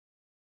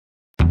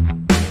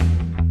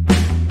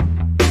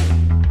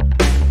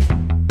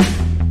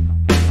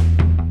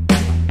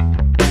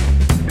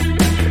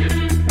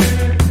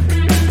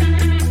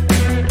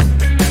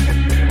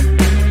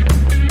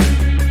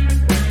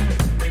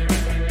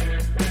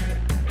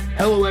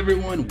Hello,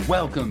 everyone.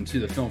 Welcome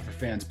to the Film for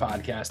Fans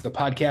podcast, the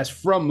podcast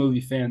from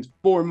movie fans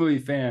for movie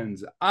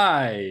fans.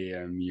 I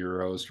am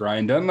your host,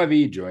 Ryan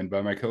Dunleavy, joined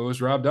by my co-host,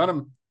 Rob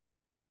Dunham.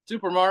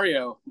 Super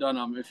Mario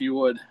Dunham, if you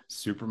would.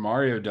 Super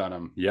Mario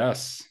Dunham.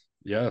 Yes.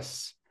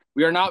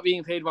 We are not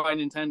being paid by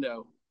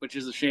Nintendo, which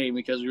is a shame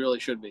because we really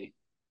should be.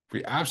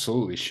 We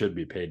absolutely should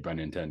be paid by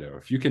Nintendo.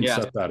 If you can Yeah.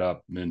 set that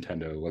up,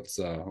 Nintendo, let's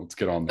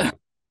get on that.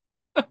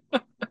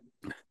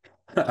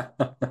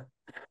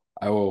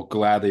 I will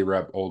gladly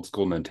rep old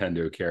school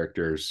Nintendo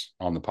characters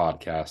on the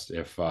podcast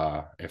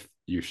if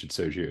you should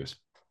so choose.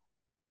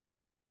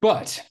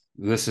 But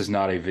this is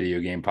not a video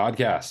game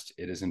podcast.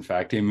 It is, in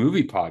fact, a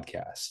movie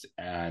podcast,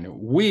 and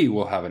we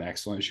will have an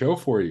excellent show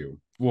for you.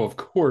 We'll, of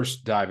course,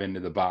 dive into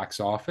the box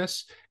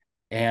office,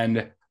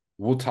 and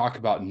we'll talk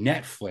about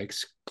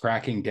Netflix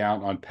cracking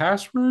down on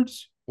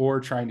passwords or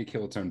trying to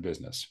kill its own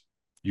business.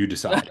 You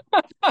decide.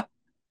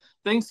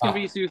 Things can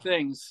be two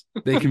things.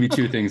 They can be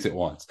two things at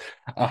once.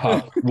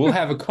 We'll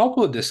have a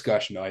couple of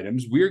discussion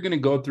items. We're going to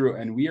go through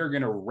and we are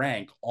going to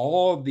rank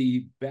all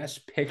the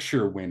best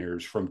picture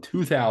winners from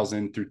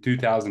 2000 through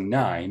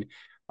 2009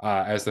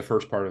 as the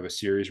first part of a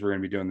series we're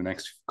going to be doing the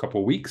next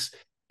couple of weeks.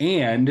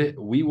 And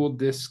we will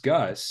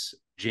discuss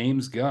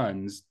James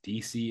Gunn's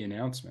DC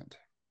announcement.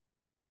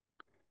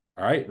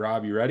 All right,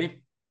 Rob, you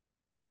ready?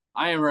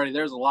 I am ready.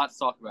 There's a lot to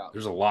talk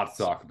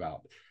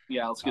about.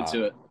 Yeah, let's get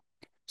to it.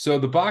 So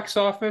the box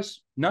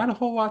office, not a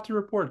whole lot to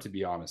report, to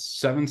be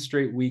honest. 7th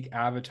straight week,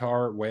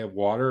 Avatar: Way of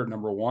Water,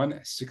 number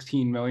 1,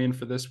 16 million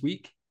for this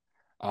week.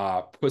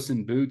 Puss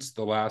in Boots: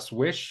 The Last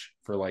Wish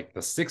for like the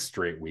 6th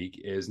straight week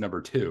is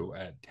number 2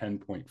 at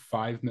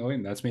 10.5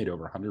 million. That's made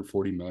over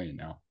 140 million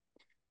now.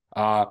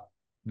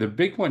 The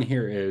big one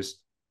here is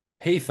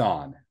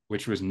Python,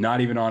 which was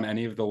not even on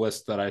any of the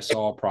lists that I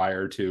saw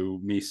prior to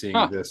me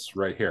seeing this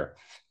right here.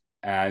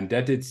 And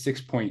that did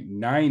 6.9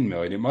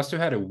 million. It must have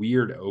had a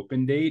weird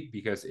open date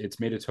because it's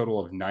made a total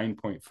of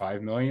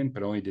 9.5 million,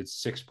 but only did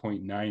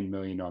 6.9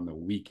 million on the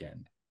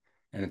weekend.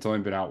 And it's only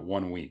been out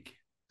 1 week.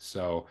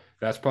 So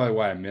that's probably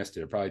why I missed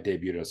it. It probably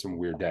debuted on some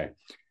weird day,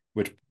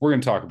 which we're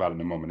going to talk about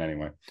in a moment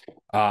anyway.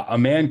 A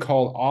Man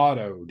Called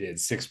Otto did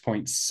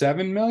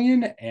 6.7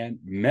 million and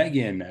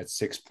Megan at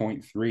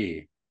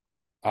 6.3.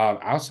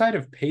 Outside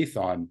of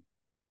Python,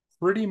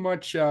 pretty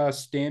much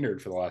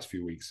standard for the last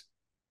few weeks.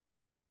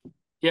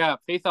 Yeah,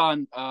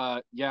 Python.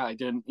 I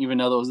didn't even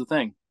know that was a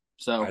thing.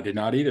 So I did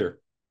not either.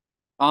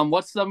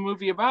 What's the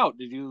movie about?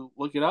 Did you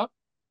look it up?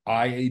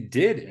 I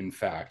did, in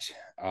fact.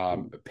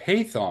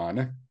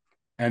 Python,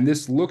 and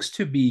this looks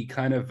to be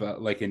kind of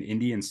like an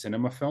Indian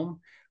cinema film,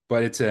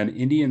 but it's an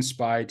Indian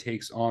spy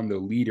takes on the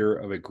leader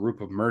of a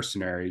group of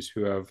mercenaries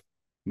who have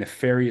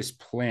nefarious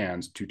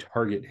plans to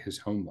target his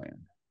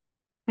homeland.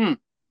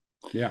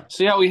 Yeah.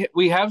 So yeah,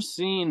 we have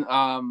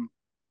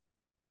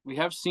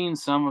seen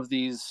some of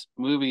these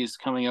movies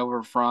coming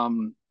over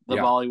from the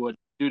Bollywood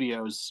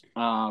studios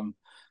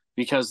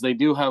because they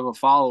do have a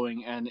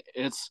following, and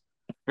it's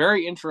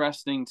very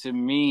interesting to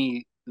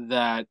me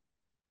that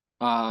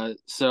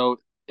so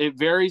it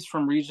varies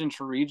from region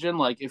to region,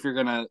 like if you're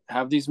gonna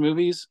have these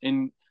movies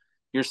in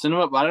your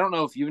cinema. But I don't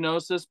know if you've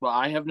noticed this, but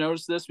I have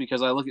noticed this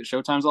because I look at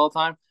Showtimes all the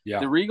time.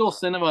 Yeah. The Regal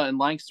Cinema in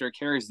Lancaster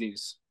carries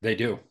these. They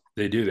do.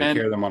 They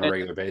carry them on a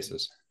regular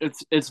basis.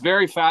 It's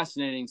very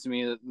fascinating to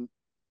me that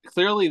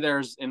clearly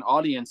there's an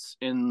audience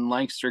in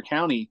Lancaster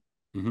County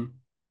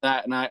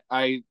that, and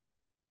I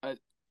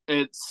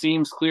it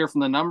seems clear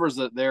from the numbers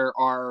that there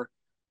are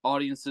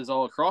audiences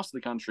all across the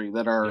country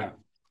that are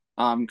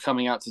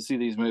coming out to see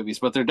these movies,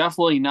 but they're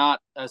definitely not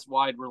as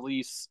wide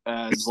release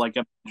as like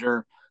a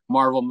major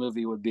Marvel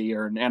movie would be,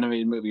 or an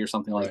animated movie or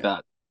something like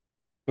that.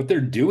 But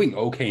they're doing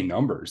okay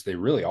numbers. They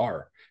really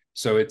are.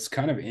 So it's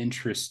kind of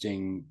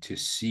interesting to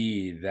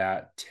see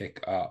that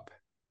tick up.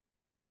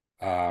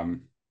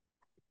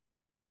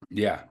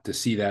 To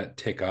see that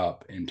tick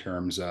up in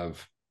terms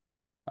of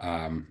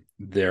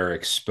their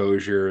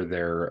exposure,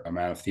 their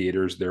amount of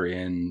theaters they're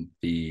in,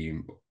 the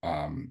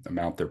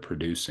amount they're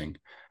producing.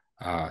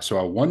 So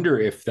I wonder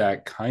if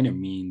that kind of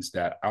means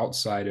that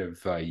outside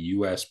of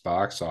US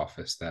box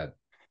office, that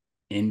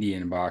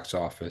Indian box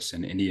office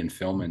and Indian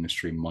film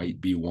industry might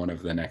be one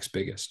of the next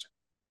biggest.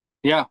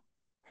 Yeah.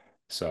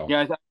 So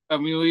yeah, I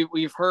mean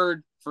we've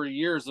heard for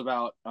years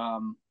about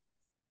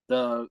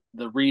the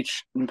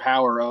reach and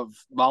power of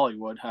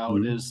Bollywood, how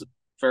it is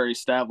very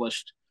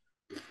established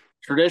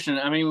tradition.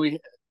 I mean,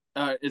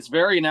 it's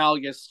very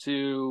analogous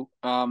to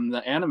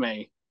the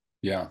anime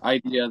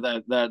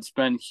idea that's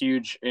been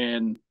huge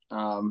in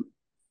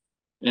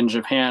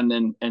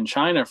Japan and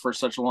China for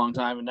such a long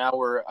time, and now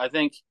I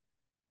think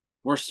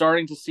we're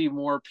starting to see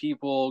more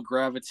people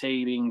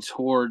gravitating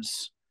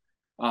towards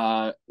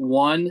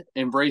one,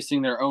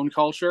 embracing their own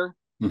culture,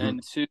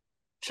 and two,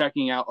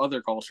 checking out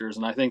other cultures.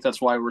 And I think that's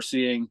why we're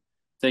seeing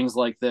things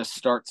like this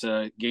start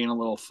to gain a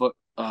little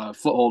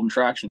foothold and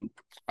traction.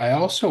 I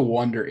also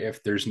wonder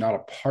if there's not a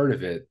part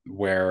of it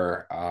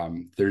where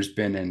there's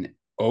been an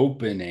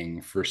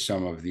opening for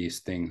some of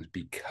these things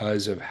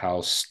because of how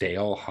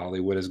stale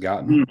Hollywood has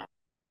gotten.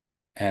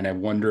 And I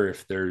wonder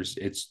if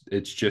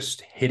it's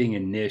just hitting a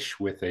niche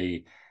with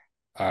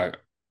uh,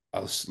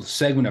 a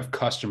segment of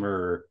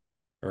customer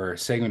or a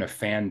segment of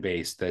fan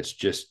base that's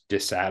just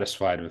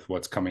dissatisfied with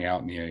what's coming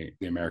out in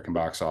the American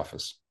box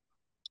office.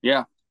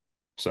 Yeah.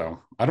 So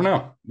I don't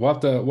know. We'll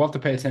have to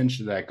pay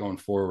attention to that going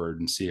forward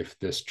and see if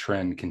this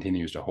trend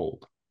continues to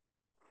hold.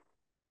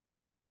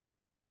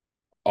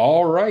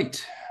 All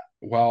right.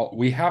 Well,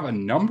 we have a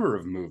number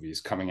of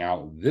movies coming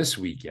out this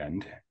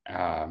weekend.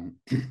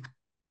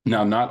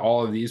 Now, not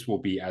all of these will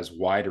be as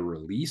wide a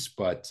release,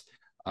 but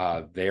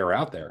they are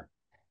out there.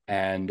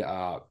 And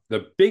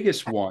the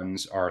biggest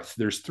ones are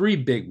there's three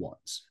big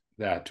ones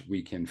that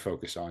we can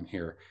focus on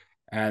here.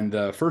 And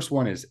the first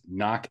one is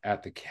Knock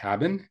at the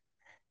Cabin.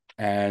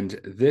 And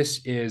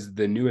this is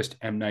the newest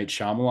M. Night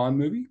Shyamalan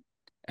movie.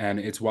 And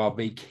it's while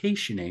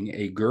vacationing,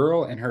 a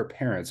girl and her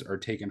parents are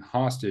taken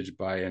hostage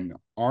by an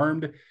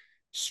armed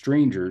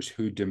strangers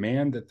who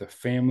demand that the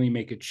family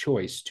make a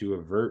choice to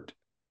avert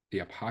the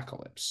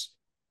apocalypse.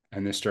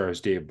 And this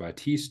stars Dave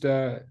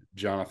Bautista,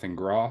 Jonathan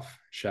Groff,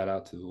 shout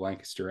out to the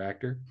Lancaster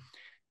actor,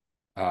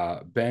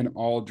 Ben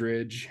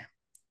Aldridge,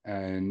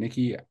 and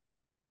Nikki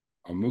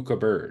Amuka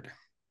Bird.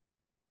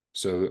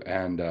 So,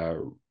 and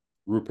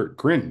Rupert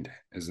Grint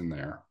is in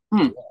there.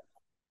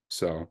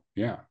 So,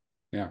 yeah.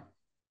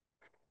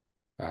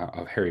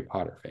 Of Harry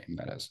Potter fame,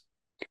 that is.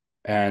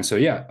 And so,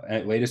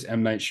 yeah, latest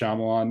M. Night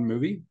Shyamalan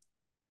movie.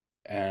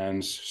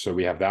 And so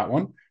we have that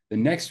one. The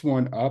next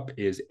one up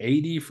is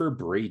 80 for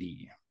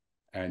Brady.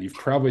 And you've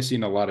probably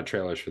seen a lot of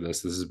trailers for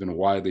this. This has been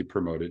widely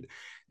promoted.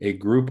 A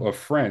group of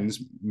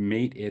friends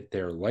made it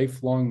their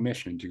lifelong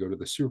mission to go to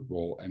the Super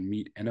Bowl and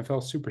meet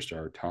NFL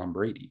superstar Tom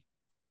Brady.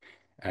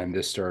 And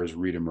this stars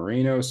Rita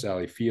Moreno,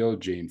 Sally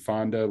Field, Jane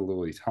Fonda,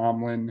 Lily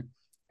Tomlin,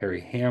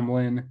 Harry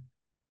Hamlin.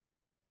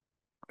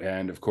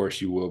 And of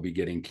course, you will be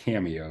getting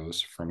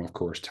cameos from, of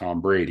course,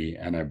 Tom Brady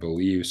and I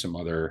believe some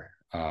other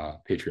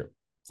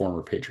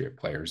former Patriot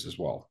players as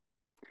well.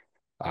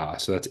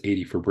 So that's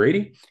 80 for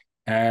Brady.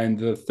 And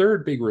the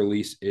third big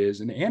release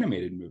is an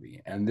animated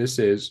movie. And this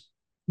is,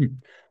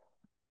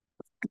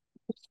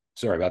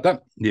 sorry about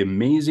that, The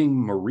Amazing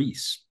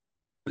Maurice.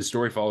 The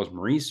story follows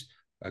Maurice,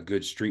 a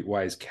good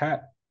streetwise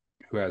cat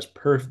who has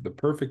the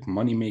perfect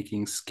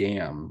money-making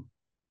scam.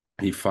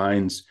 He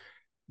finds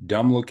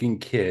dumb-looking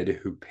kid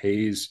who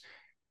plays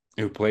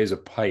a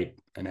pipe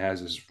and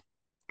has his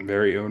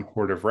very own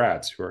horde of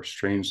rats who are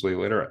strangely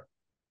literate.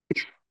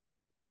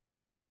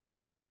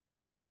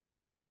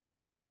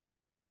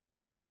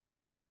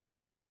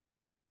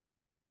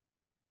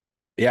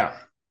 Yeah.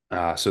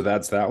 So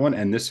that's that one.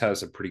 And this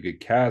has a pretty good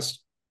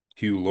cast.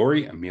 Hugh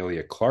Laurie,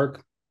 Amelia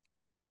Clark,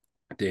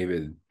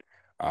 David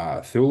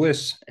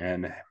Thewlis,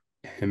 and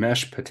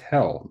Himesh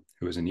Patel,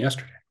 who was in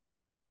Yesterday.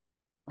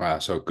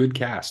 So good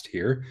cast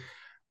here.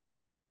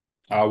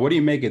 What do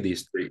you make of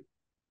these three?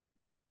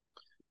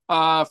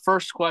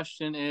 First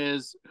question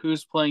is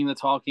who's playing the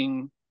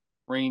talking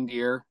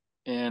reindeer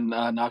in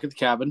Knock at the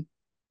Cabin?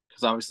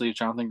 Because obviously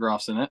Jonathan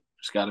Groff's in it.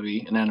 There's got to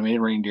be an animated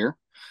reindeer.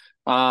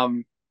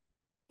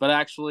 But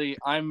actually,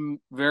 I'm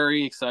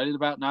very excited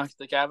about Knock at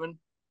the Cabin,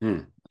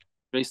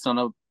 based on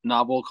a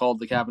novel called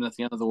The Cabin at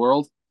the End of the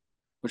World,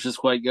 which is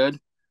quite good.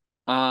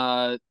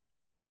 I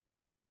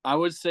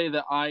would say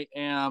that I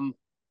am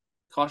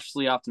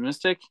cautiously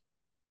optimistic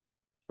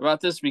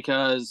about this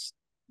because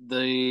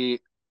the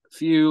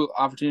few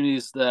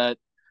opportunities that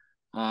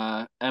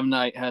M.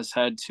 Night has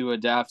had to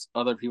adapt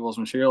other people's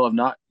material have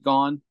not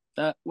gone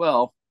that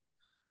well.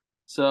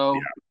 So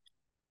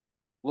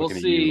we'll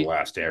see. The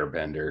Last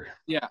Airbender.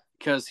 Yeah,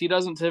 because he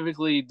doesn't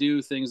typically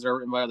do things that are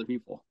written by other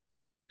people.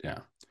 Yeah.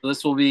 So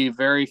this will be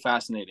very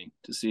fascinating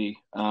to see.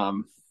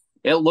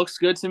 It looks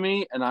good to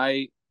me, and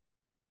I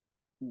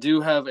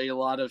do have a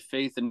lot of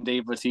faith in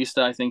Dave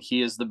Bautista. I think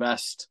he is the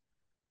best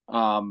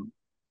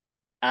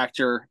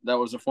actor that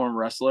was a former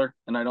wrestler,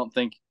 and I don't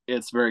think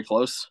it's very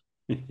close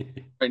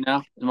right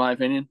now, in my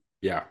opinion.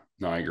 Yeah,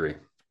 no, I agree.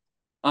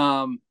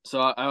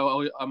 So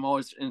I'm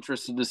always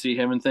interested to see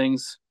him in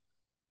things.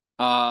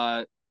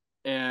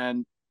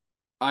 And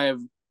I have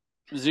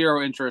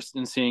zero interest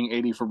in seeing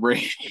 80 for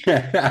Brady.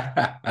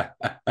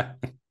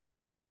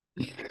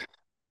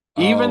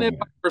 Even if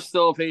I were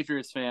still a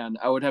Patriots fan,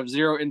 I would have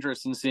zero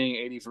interest in seeing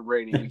 80 for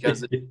Brady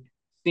because it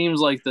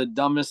seems like the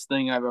dumbest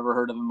thing I've ever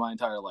heard of in my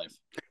entire life.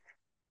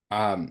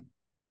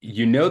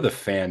 You know, the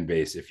fan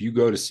base, if you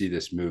go to see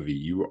this movie,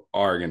 you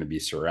are going to be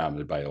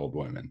surrounded by old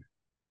women.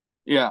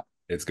 Yeah.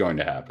 It's going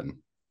to happen.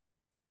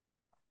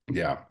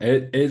 Yeah.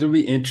 It'll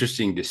be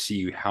interesting to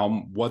see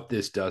what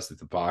this does at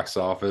the box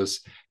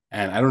office.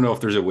 And I don't know if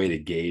there's a way to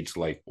gauge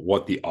like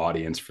what the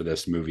audience for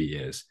this movie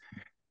is,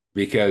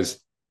 because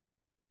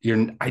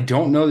I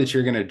don't know that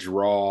you're going to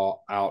draw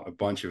out a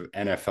bunch of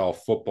NFL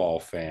football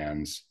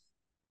fans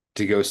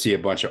to go see a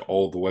bunch of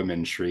old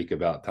women shriek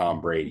about Tom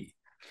Brady.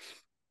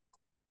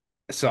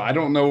 So I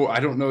don't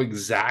know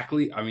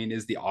exactly. I mean,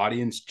 is the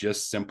audience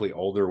just simply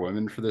older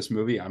women for this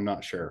movie? I'm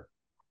not sure.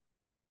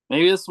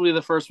 Maybe this will be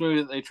the first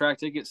movie that they track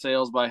ticket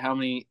sales by how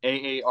many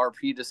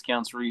AARP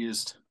discounts were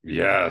used.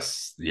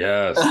 Yes,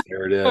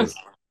 there it is.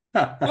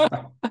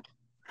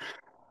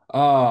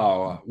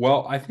 Oh,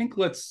 well, I think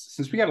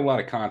since we got a lot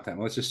of content,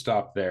 let's just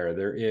stop there.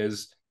 There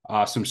is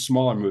some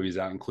smaller movies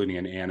out, including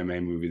an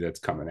anime movie that's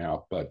coming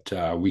out, but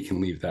we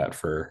can leave that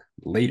for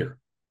later.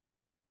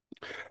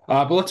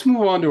 But let's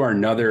move on to our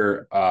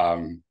another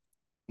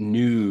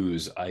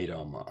news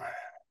item.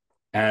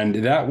 And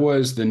that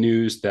was the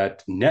news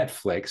that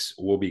Netflix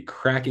will be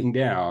cracking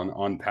down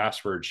on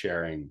password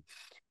sharing.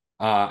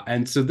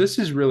 And so this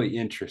is really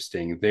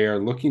interesting. They are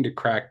looking to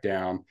crack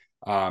down.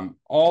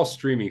 All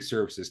streaming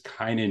services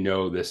kind of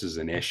know this is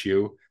an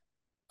issue,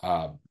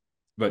 but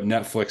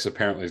Netflix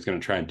apparently is going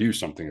to try and do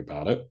something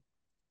about it.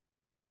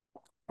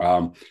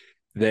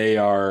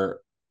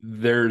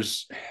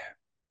 There's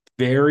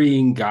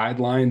varying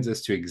guidelines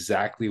as to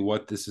exactly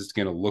what this is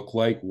going to look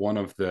like. One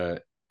of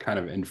the kind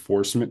of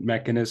enforcement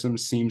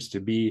mechanisms seems to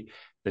be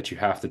that you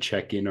have to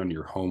check in on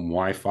your home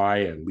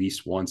Wi-Fi at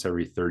least once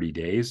every 30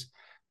 days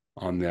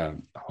on the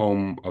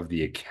home of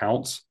the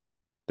accounts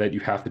that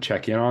you have to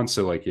check in on.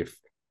 So like if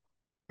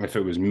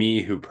it was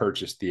me who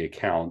purchased the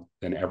account,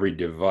 then every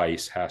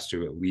device has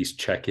to at least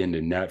check into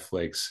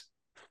Netflix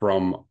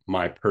from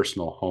my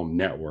personal home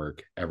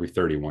network every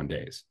 31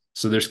 days.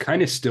 So there's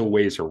kind of still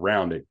ways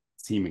around it,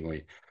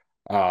 seemingly.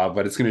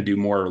 But it's going to do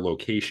more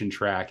location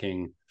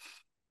tracking,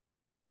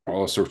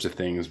 all sorts of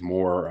things,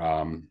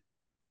 more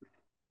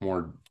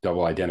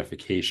double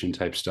identification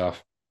type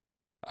stuff.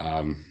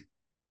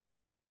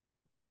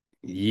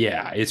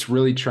 Yeah, it's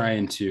really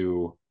trying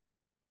to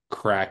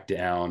crack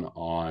down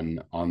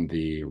on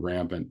the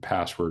rampant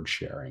password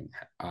sharing.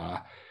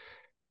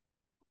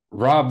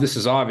 Rob, this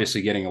is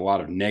obviously getting a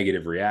lot of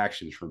negative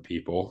reactions from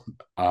people.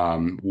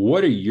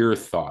 What are your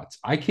thoughts?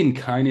 I can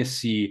kind of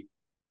see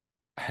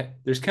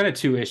there's kind of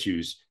two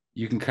issues.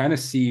 You can kind of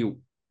see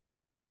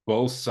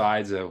both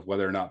sides of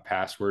whether or not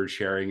password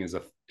sharing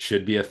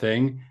should be a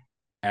thing,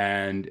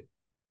 and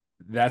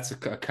that's a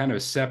kind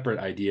of separate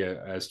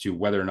idea as to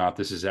whether or not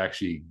this is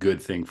actually a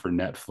good thing for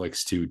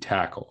Netflix to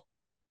tackle.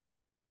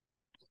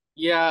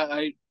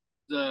 Yeah,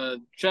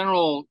 the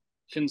general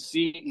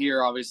conceit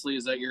here obviously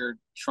is that you're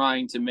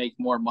trying to make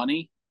more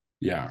money.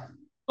 Yeah.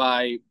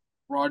 By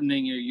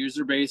broadening your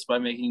user base by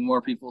making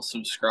more people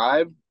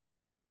subscribe.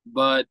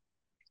 But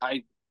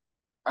I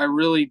I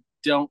really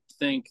don't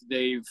think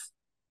they've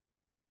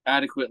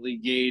adequately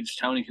gauged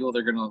how many people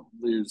they're going to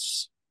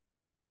lose.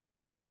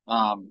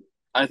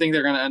 I think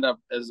they're going to end up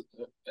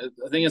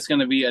I think it's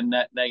going to be a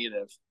net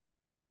negative.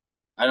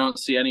 I don't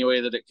see any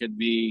way that it could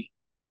be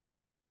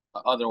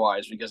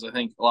otherwise because I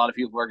think a lot of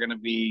people are going to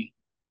be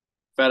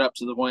fed up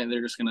to the point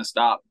they're just going to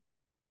stop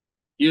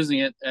using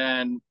it.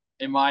 And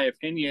in my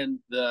opinion,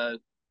 the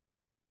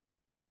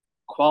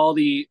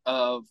quality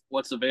of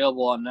what's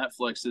available on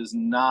Netflix is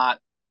not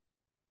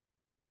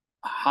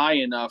high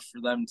enough for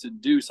them to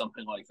do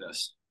something like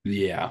this.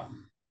 Yeah.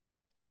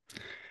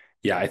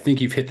 Yeah, I think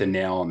you've hit the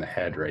nail on the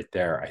head right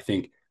there. I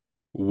think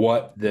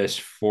what this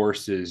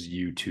forces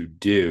you to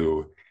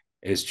do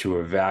is to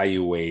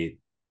evaluate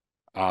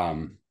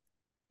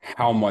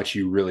how much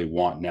you really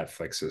want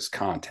Netflix's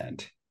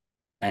content.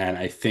 And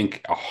I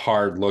think a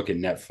hard look at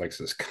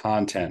Netflix's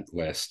content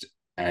list,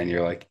 and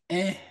you're like,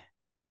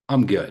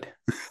 I'm good.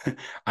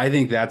 I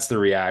think that's the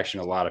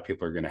reaction a lot of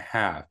people are going to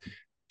have.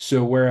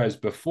 So, whereas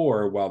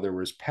before, while there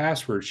was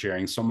password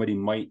sharing, somebody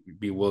might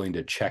be willing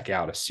to check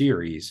out a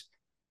series,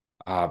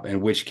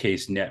 in which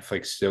case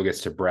Netflix still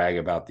gets to brag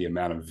about the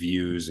amount of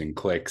views and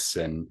clicks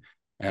and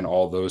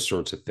all those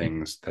sorts of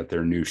things that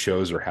their new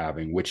shows are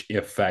having, which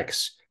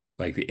affects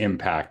like the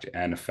impact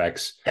and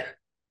affects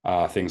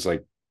things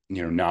like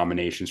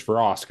nominations for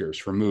Oscars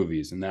for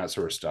movies and that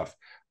sort of stuff.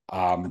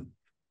 But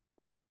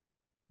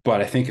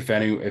I think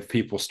if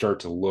people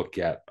start to look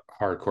at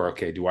hardcore,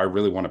 okay, do I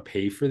really want to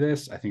pay for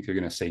this? I think they're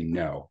going to say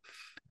no.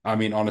 I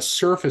mean, on a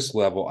surface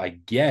level, I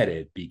get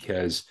it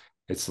because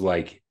it's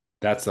like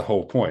that's the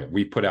whole point.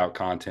 We put out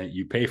content,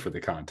 you pay for the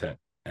content.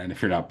 And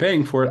if you're not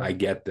paying for it, I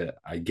get that.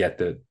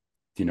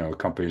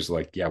 Companies are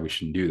like, yeah, we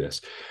shouldn't do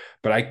this.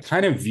 But I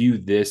kind of view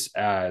this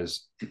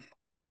as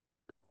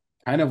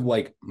kind of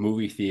like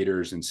movie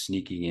theaters and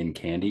sneaking in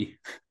candy.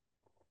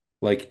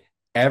 Like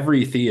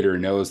every theater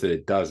knows that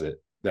it does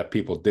it, that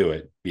people do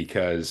it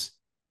because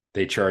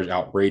they charge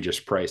outrageous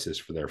prices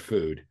for their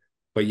food,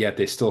 but yet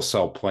they still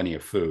sell plenty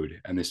of food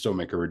and they still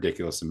make a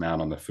ridiculous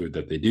amount on the food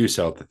that they do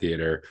sell at the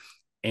theater.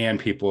 And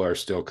people are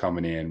still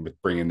coming in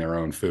with bringing their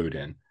own food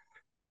in.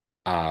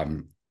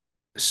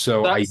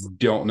 So I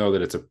don't know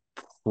that it's a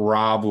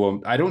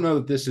problem. I don't know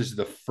that this is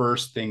the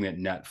first thing that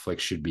Netflix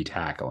should be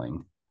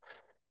tackling.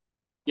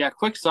 Yeah,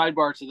 quick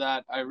sidebar to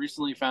that. I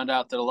recently found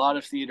out that a lot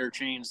of theater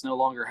chains no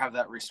longer have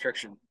that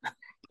restriction.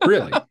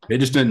 Really? They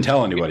just didn't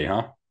tell anybody,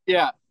 huh?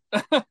 Yeah.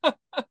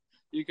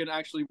 You can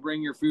actually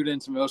bring your food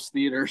into most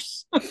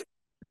theaters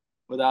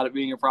without it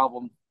being a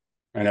problem.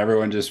 And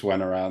everyone just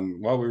went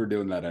around, well, we were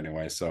doing that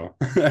anyway, so.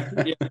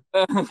 Yeah.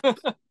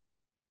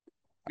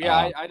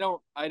 Yeah, I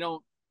don't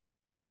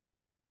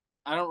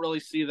really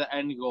see the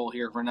end goal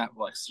here for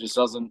Netflix. It just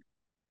doesn't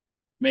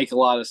make a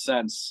lot of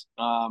sense.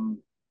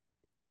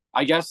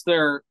 I guess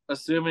they're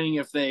assuming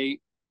if they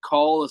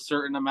call a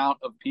certain amount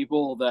of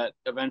people that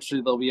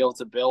eventually they'll be able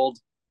to build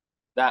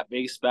that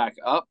base back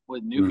up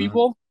with new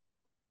people.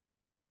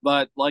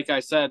 But like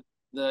I said,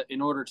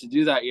 in order to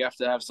do that, you have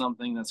to have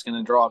something that's going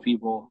to draw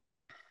people.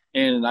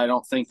 And I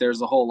don't think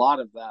there's a whole lot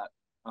of that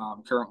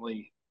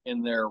currently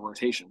in their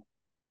rotation.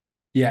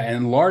 Yeah,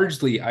 and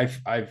largely, I've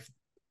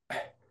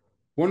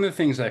one of the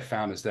things I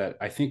found is that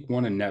I think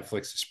one of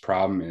Netflix's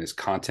problem is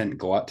content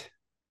glut.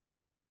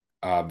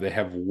 They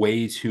have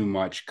way too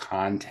much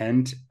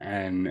content,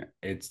 and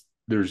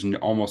there's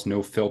almost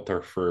no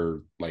filter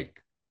for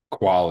like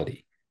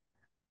quality.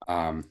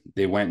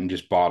 They went and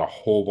just bought a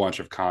whole bunch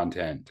of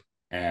content,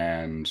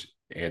 and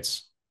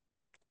it's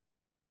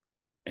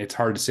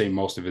hard to say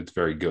most of it's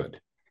very good.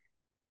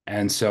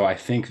 And so I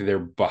think they're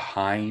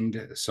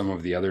behind some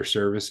of the other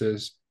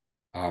services.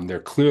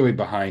 They're clearly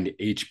behind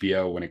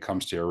HBO when it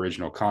comes to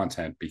original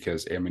content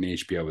because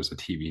HBO is a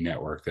TV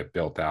network that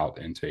built out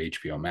into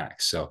HBO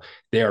Max. So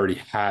they already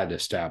had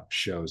established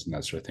shows and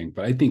that sort of thing.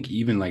 But I think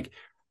even like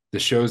the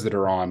shows that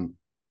are on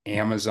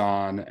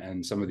Amazon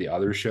and some of the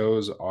other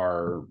shows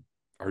are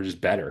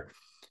just better.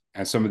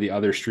 And some of the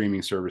other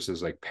streaming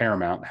services like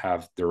Paramount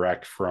have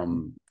direct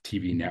from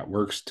TV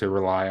networks to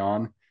rely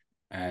on.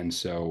 And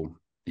so,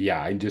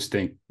 yeah, I just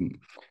think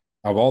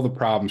of all the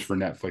problems for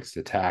Netflix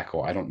to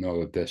tackle, I don't know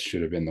that this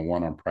should have been the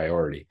one on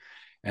priority.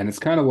 And it's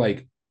kind of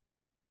like,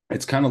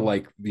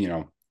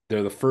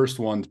 they're the first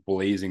ones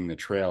blazing the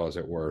trail, as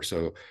it were.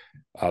 So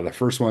the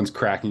first ones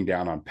cracking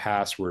down on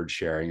password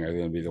sharing are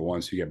going to be the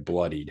ones who get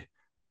bloodied.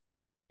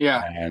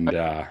 Yeah. And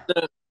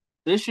the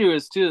issue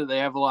is too that they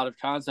have a lot of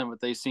content,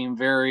 but they seem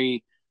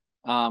very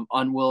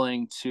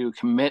unwilling to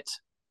commit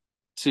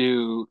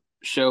to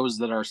shows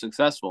that are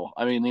successful.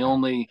 I mean, the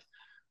only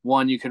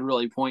one you could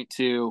really point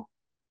to,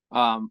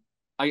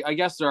 I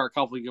guess there are a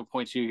couple you could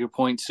point to. You could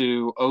point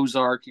to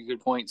Ozark. You could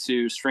point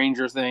to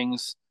Stranger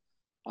Things.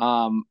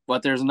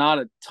 But there's not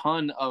a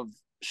ton of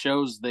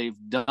shows they've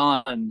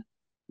done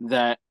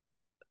that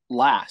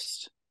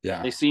last.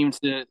 Yeah. They seem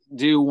to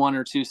do 1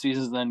 or 2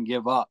 seasons, then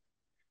give up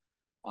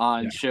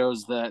on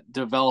shows that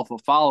develop a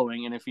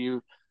following. And if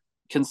you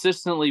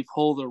consistently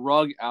pull the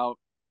rug out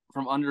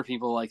from under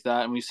people like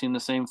that, and we've seen the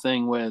same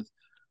thing with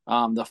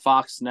the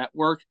Fox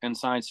network and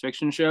science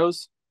fiction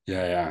shows.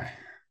 Yeah.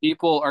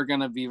 People are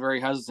going to be very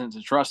hesitant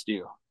to trust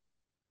you.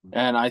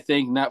 And I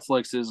think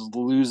Netflix is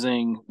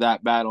losing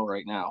that battle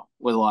right now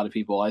with a lot of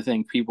people. I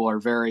think people are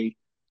very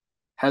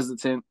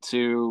hesitant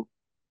to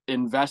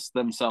invest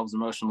themselves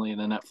emotionally in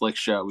a Netflix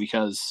show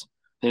because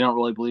they don't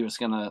really believe it's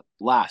going to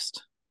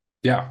last.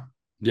 Yeah,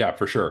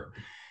 for sure.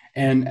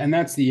 And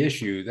that's the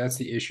issue. That's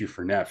the issue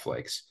for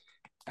Netflix.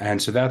 And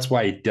so that's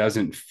why it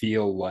doesn't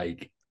feel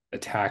like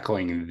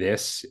tackling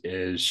this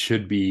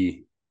should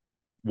be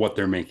what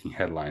they're making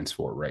headlines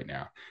for right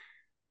now.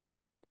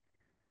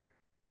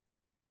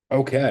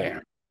 Okay.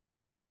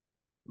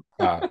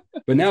 But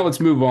now let's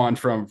move on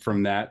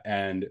from that,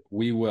 and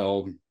we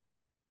will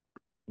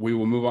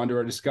move on to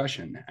our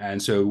discussion.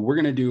 And so we're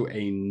going to do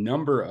a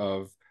number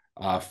of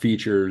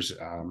features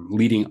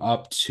leading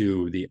up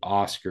to the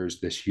Oscars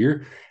this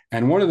year.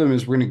 And one of them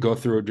is we're going to go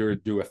through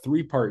do a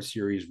 3-part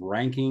series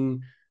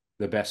ranking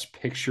the best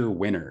picture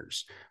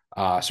winners.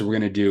 So we're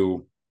going to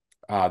do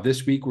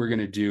this week, we're going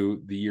to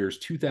do the years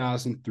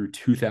 2000 through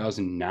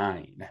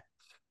 2009.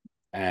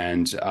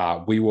 And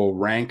we will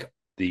rank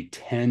the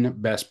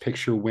 10 best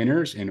picture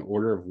winners in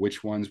order of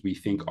which ones we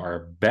think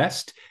are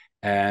best.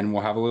 And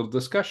we'll have a little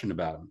discussion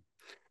about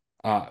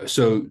them.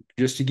 So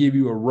just to give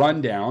you a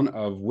rundown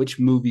of which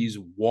movies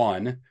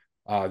won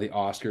the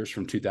Oscars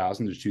from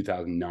 2000 to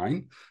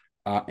 2009.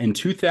 In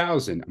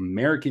 2000,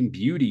 American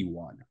Beauty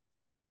won.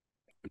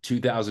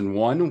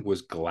 2001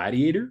 was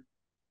Gladiator.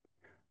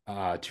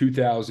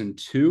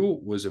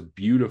 2002 was A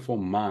Beautiful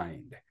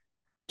Mind.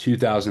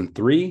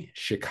 2003,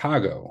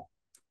 Chicago.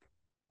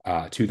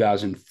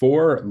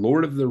 2004,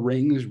 Lord of the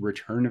Rings,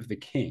 Return of the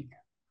King.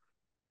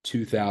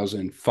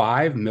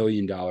 2005, $1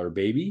 Million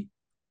Baby.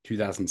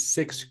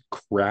 2006,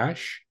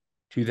 Crash.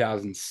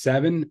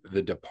 2007,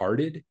 The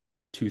Departed.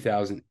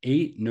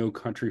 2008, No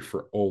Country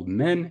for Old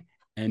Men.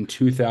 And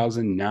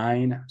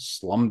 2009,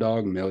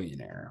 Slumdog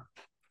Millionaire.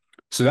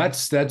 So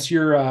that's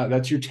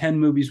your 10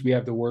 movies we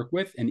have to work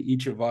with, and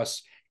each of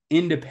us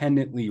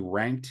independently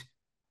ranked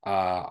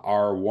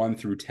our 1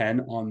 through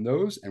 10 on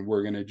those, and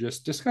we're going to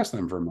just discuss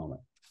them for a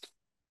moment.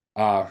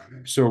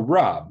 So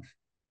Rob,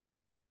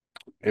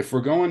 if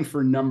we're going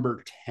for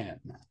number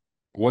 10,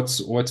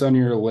 what's on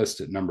your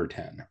list at number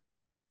 10?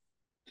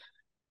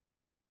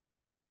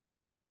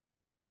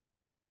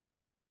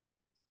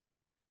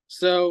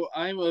 So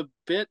I'm a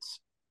bit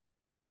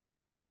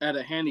at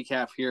a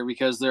handicap here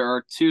because there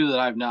are 2 that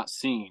I've not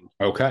seen.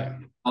 Okay.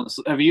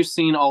 So have you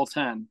seen all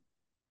 10?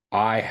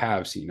 I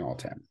have seen all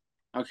 10.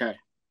 Okay.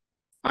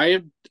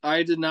 I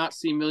did not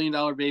see $1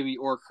 Million Baby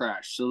or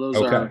Crash. So those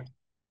are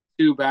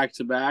 2 back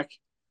to back.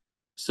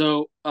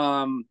 So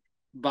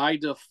by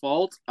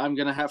default, I'm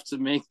gonna have to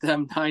make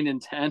them 9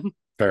 and 10.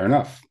 Fair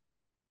enough.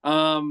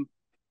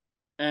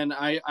 And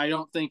I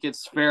don't think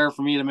it's fair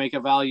for me to make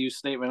a value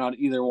statement on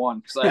either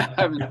one because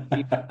I haven't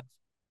seen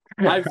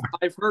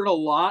I've heard a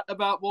lot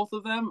about both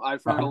of them.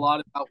 I've heard a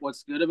lot about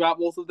what's good about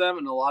both of them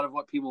and a lot of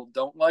what people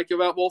don't like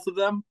about both of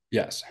them.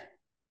 Yes.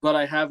 But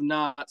I have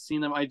not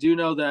seen them. I do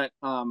know that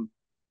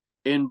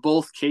in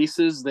both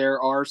cases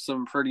there are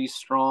some pretty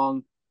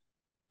strong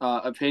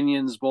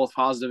opinions, both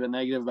positive and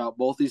negative, about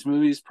both these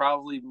movies.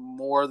 Probably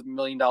more the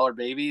Million Dollar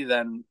Baby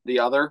than the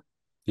other.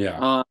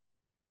 Yeah.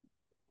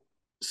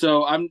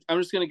 So I'm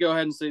just going to go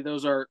ahead and say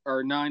those are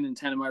 9 and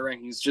 10 in my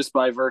rankings, just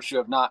by virtue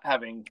of not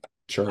having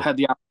had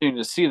the opportunity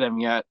to see them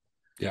yet.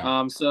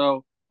 Yeah.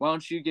 So why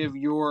don't you give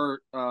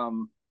your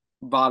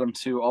bottom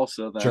two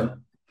also then? Sure.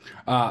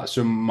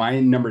 So my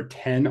number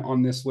 10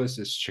 on this list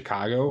is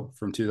Chicago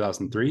from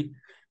 2003.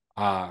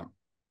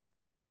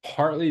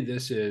 Partly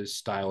this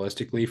is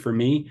stylistically for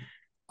me.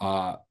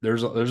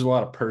 There's a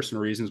lot of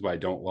personal reasons why I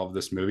don't love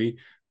this movie.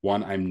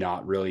 One, I'm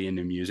not really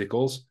into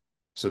musicals,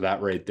 so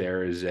that right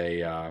there is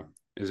a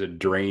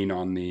drain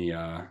on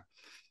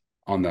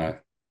the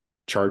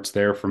charts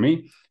there for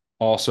me.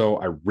 Also,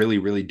 I really,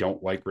 really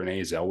don't like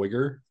Renee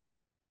Zellweger.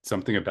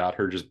 Something about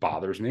her just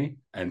bothers me.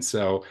 And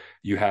so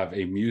you have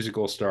a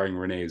musical starring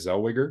Renee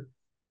Zellweger.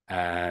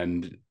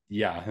 And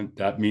yeah,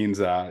 that means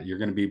you're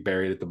going to be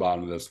buried at the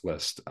bottom of this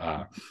list.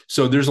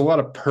 So there's a lot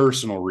of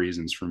personal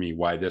reasons for me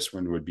why this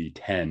one would be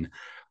 10.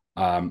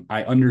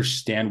 I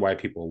understand why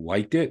people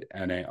liked it,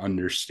 and I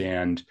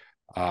understand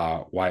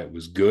why it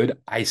was good.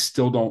 I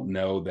still don't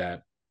know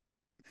that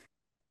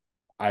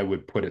I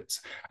would put it.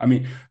 I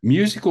mean,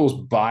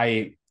 musicals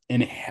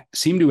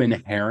seem to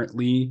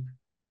inherently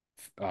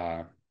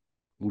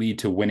lead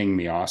to winning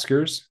the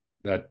Oscars,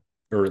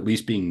 or at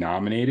least being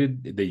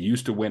nominated. They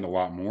used to win a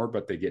lot more,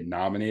 but they get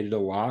nominated a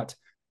lot.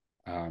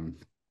 I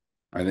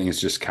think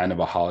it's just kind of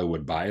a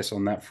Hollywood bias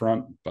on that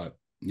front. But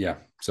yeah,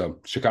 so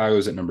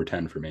Chicago's at number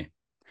 10 for me.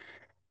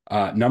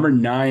 Number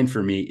 9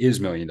 for me is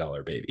Million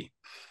Dollar Baby.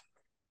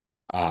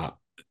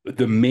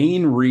 The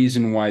main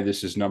reason why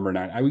this is number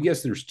 9, I would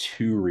guess there's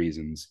 2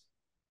 reasons.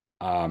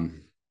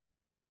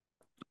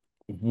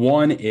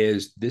 One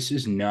is this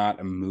is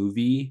not a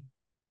movie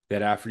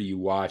that after you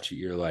watch it,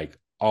 you're like,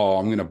 oh,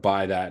 I'm going to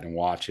buy that and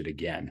watch it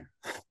again.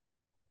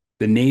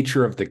 The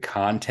nature of the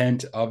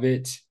content of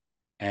it,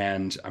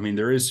 and I mean,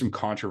 there is some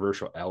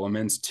controversial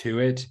elements to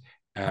it,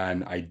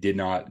 and I did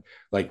not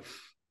like,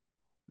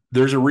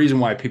 there's a reason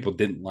why people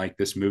didn't like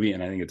this movie,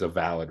 and I think it's a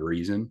valid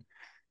reason.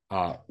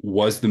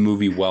 Was the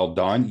movie well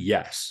done?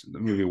 Yes, the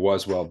movie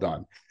was well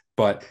done,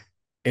 but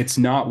it's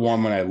not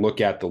one, when I look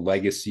at the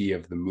legacy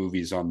of the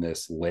movies on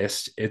this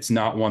list, it's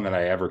not one that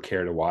I ever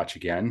care to watch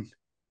again,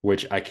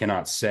 which I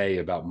cannot say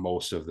about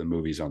most of the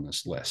movies on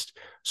this list.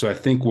 So I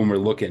think when we're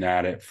looking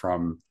at it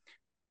from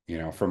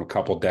a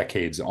couple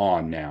decades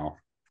on now,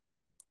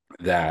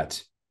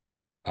 that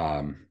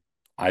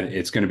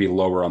it's going to be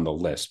lower on the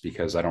list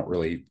because I don't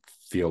really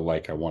feel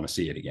like I want to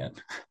see it again.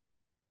 If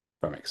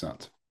that makes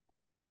sense.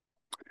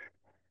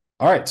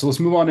 All right, so let's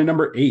move on to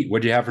number 8.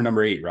 What do you have for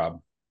number 8,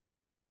 Rob?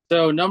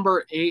 So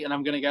number 8, and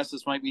I'm going to guess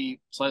this might be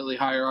slightly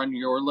higher on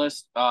your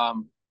list, but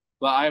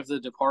I have The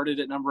Departed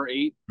at number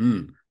 8.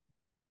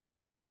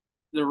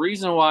 The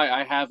reason why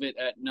I have it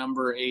at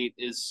number 8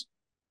 is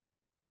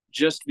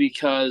just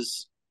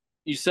because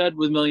you said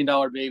with Million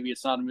Dollar Baby,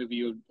 it's not a movie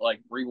you would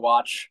like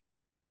rewatch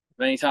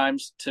many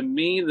times. To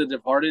me, The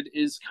Departed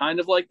is kind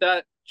of like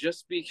that,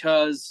 just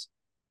because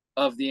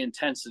of the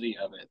intensity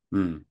of it.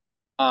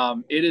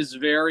 It is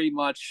very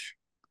much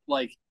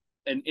like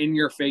an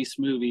in-your-face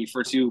movie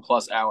for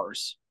 2+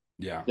 hours.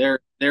 Yeah,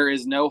 there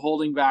is no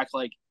holding back.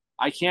 Like,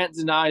 I can't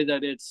deny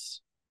that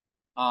it's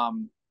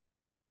from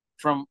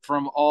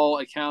all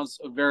accounts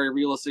a very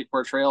realistic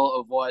portrayal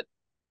of what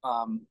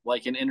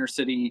like an inner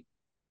city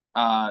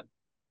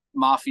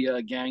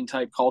mafia gang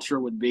type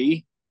culture would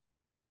be.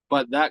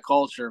 But that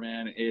culture,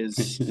 man,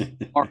 is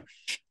harsh.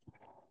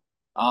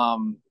 I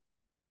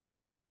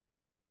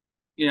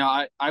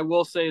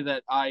will say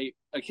that I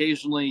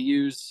occasionally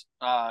use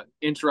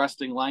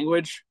interesting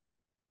language,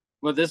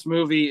 but this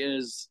movie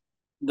is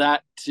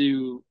that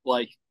to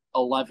like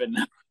 11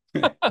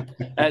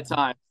 at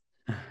times.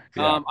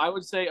 Yeah. I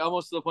would say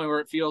almost to the point where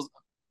it feels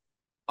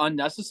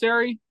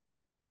unnecessary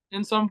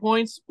in some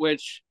points,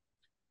 which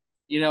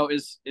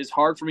is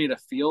hard for me to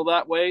feel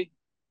that way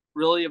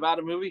really about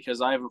a movie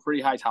because I have a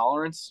pretty high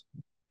tolerance.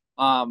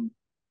 But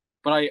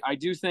I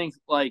do think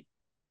like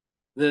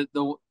the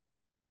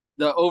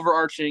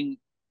overarching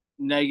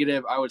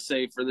negative I would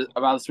say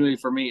about this movie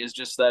for me is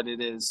just that it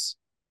is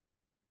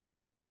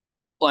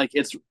like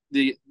it's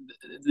the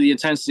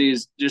intensity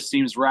just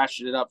seems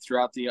ratcheted up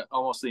throughout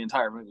almost the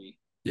entire movie.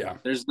 Yeah,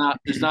 there's not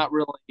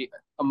really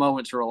a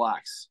moment to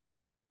relax.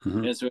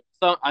 And so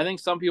I think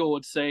some people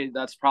would say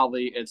that's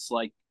probably its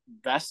like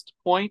best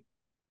point,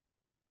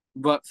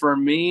 but for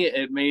me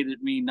it made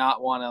me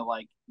not want to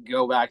like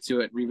go back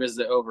to it,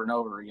 revisit it over and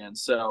over again.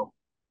 So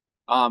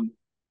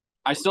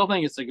I still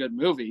think it's a good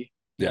movie.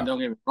 Yeah, and don't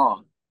get me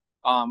wrong,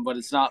 but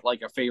it's not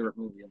like a favorite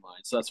movie of mine,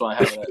 so that's why I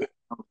have it at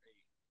number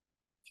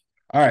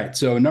 8. All right,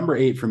 so number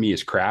 8 for me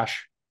is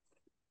Crash.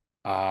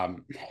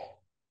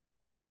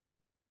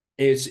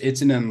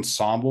 It's an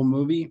ensemble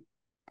movie.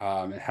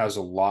 It has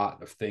a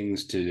lot of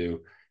things to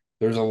do.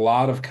 There's a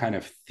lot of kind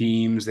of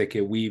themes that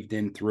get weaved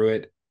in through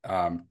it.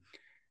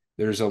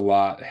 There's a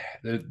lot.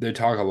 They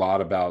talk a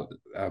lot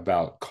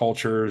about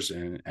cultures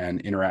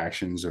and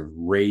interactions of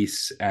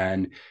race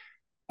and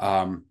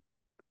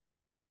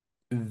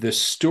the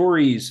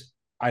stories.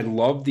 I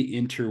love the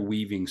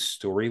interweaving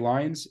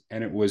storylines,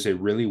 and it was a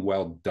really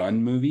well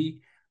done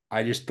movie.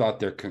 I just thought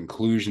their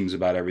conclusions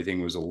about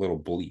everything was a little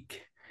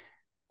bleak.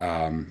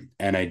 And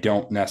I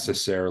don't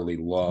necessarily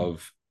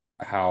love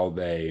how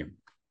they,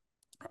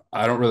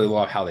 I don't really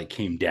love how they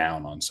came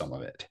down on some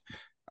of it,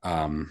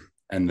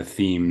 and the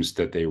themes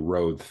that they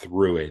rode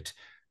through it.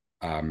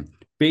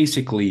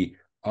 Basically,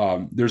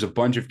 there's a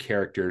bunch of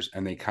characters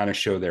and they kind of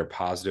show their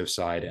positive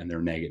side and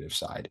their negative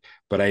side.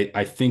 But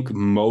I think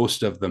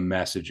most of the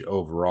message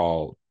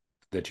overall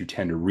that you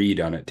tend to read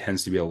on it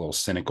tends to be a little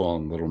cynical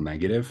and a little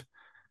negative.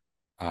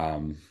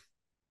 Um,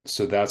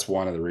 so that's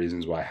one of the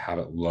reasons why I have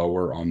it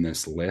lower on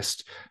this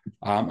list.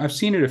 I've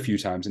seen it a few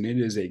times, and it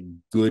is a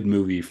good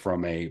movie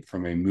from a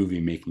movie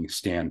making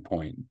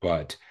standpoint.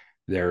 But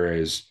there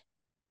is,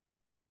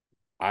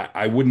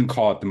 I wouldn't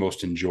call it the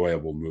most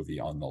enjoyable movie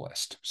on the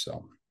list.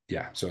 So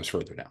yeah, so it's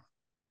further down.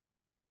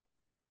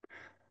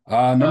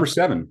 Number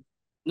 7.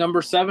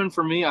 Number 7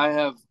 for me, I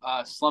have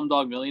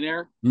Slumdog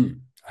Millionaire.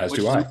 As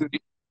do I.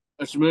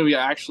 It's a movie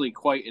I actually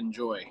quite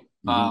enjoy.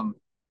 Mm-hmm.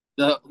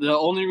 The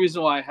only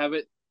reason why I have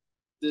it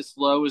this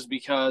low is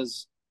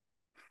because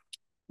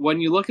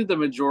when you look at the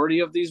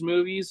majority of these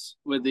movies,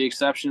 with the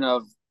exception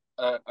of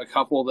a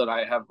couple that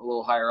I have a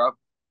little higher up,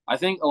 I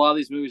think a lot of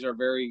these movies are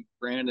very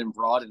grand and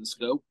broad in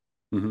scope.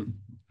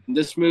 Mm-hmm.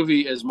 This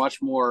movie is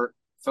much more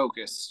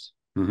focused.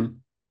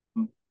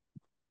 Mm-hmm.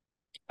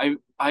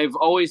 I've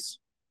always,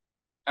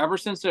 ever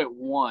since it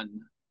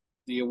won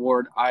the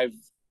award, I've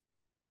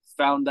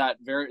found that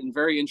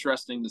very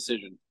interesting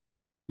decision.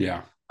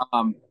 Yeah.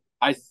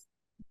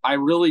 I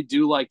really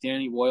do like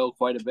Danny Boyle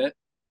quite a bit.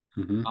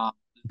 Mm-hmm. The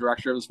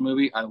director of this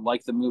movie. I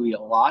like the movie a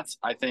lot.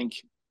 I think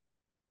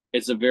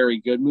it's a very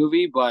good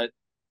movie, but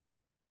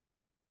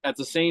at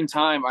the same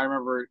time, I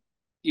remember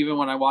even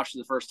when I watched it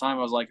the first time,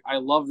 I was like, I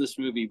love this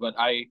movie, but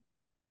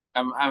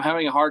I'm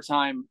having a hard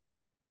time,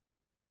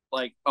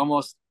 like,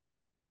 almost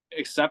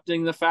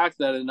accepting the fact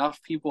that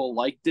enough people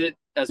liked it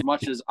as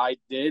much as I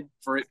did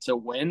for it to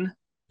win.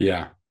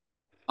 Yeah.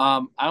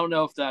 I don't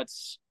know if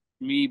that's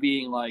me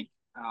being like,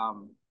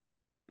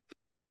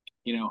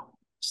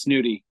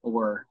 snooty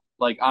or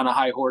like on a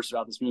high horse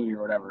about this movie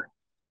or whatever.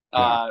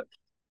 Yeah.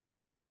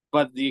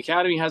 But the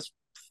Academy has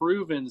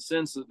proven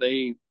since that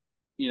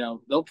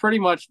they'll pretty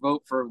much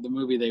vote for the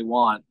movie they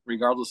want,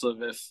 regardless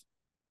of if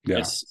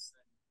it's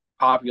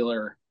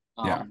popular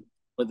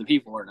with the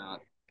people or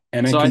not.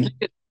 And so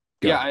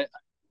I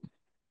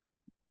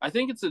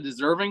think it's a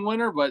deserving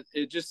winner, but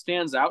it just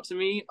stands out to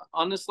me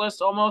on this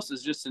list almost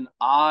as just an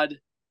odd,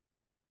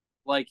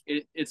 like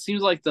it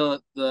seems like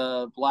the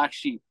black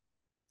sheep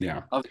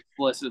of the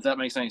list, if that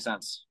makes any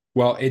sense.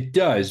 Well, it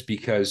does,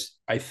 because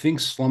I think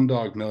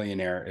Slumdog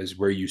Millionaire is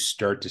where you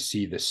start to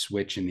see the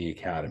switch in the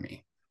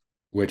Academy,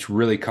 which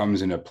really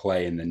comes into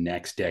play in the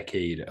next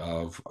decade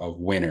of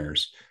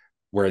winners,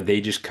 where they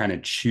just kind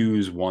of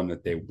choose one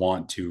that they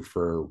want to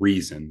for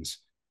reasons,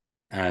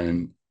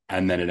 and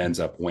then it ends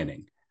up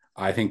winning.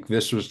 I think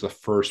this was the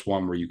first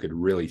one where you could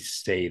really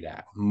say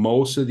that.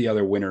 Most of the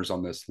other winners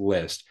on this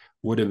list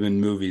would have been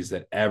movies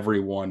that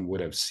everyone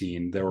would have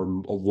seen. There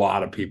were a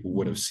lot of people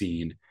would have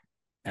seen,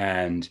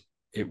 and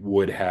it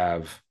would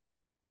have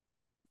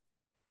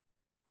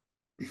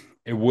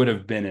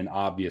been an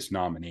obvious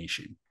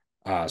nomination.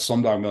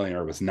 Slumdog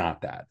Millionaire was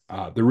not that.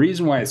 The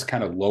reason why it's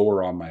kind of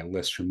lower on my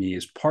list for me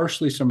is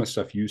partially some of the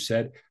stuff you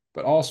said,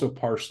 but also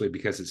partially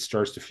because it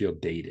starts to feel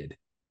dated.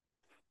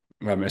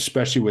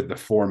 Especially with the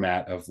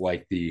format of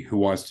like the Who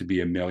Wants to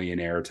Be a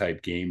Millionaire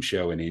type game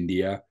show in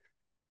India.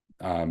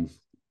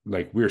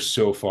 Like we're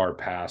so far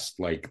past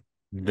like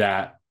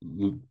that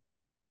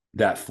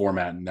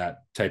format and that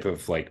type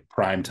of like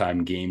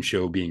primetime game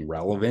show being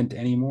relevant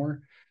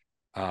anymore.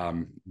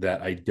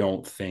 That I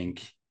don't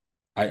think,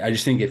 I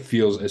just think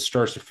it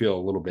starts to feel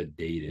a little bit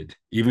dated,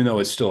 even though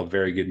it's still a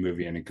very good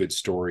movie and a good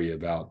story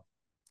about,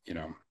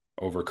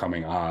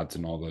 overcoming odds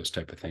and all those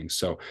type of things.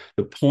 So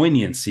the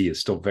poignancy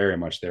is still very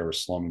much there with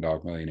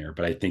Slumdog Millionaire,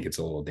 but I think it's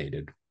a little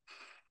dated.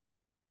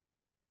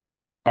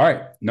 All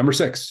right, number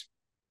 6.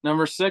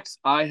 Number 6,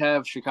 I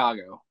have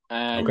Chicago.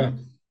 And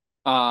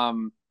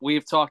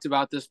we've talked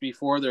about this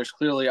before. There's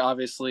clearly,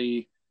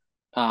 obviously,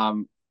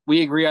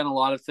 we agree on a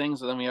lot of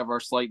things, but then we have our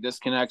slight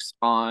disconnects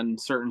on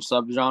certain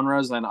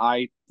subgenres, and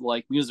I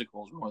like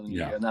musicals more than you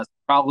do. And that's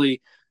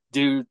probably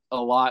due a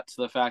lot to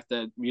the fact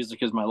that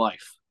music is my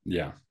life.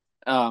 Yeah.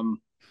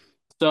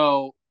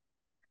 So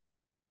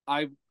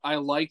I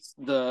liked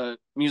the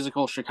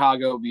musical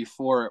Chicago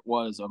before it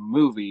was a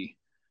movie.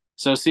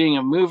 So seeing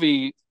a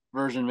movie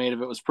version made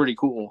of it was pretty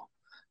cool.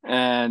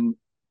 And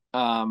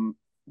I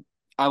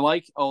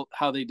like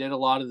how they did a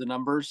lot of the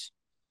numbers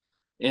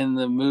in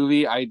the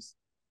movie.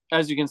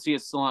 As you can see,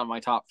 it's still not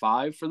my top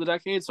 5 for the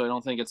decade, so I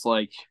don't think it's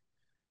like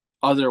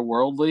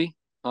otherworldly.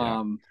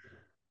 Yeah.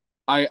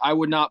 I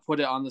would not put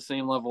it on the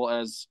same level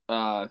as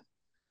I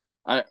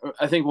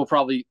think we'll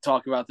probably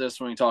talk about this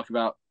when we talk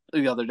about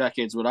the other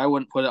decades, but I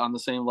wouldn't put it on the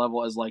same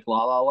level as like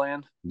La La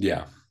Land.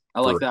 Yeah. I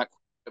like that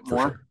a bit For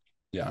more sure.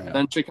 Yeah. Yeah.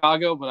 than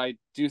Chicago, but I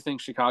do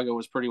think Chicago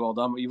was pretty well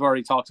done. But you've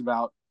already talked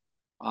about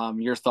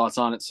your thoughts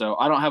on it, so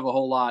I don't have a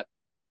whole lot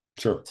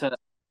Sure.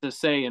 to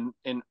say in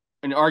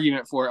an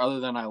argument for it other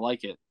than I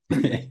like it.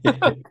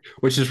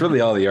 Which is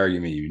really all the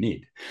argument you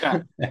need.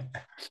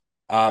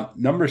 Yeah.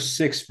 Number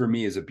 6 for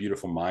me is A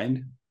Beautiful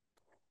Mind.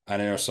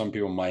 And I know some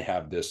people might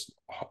have this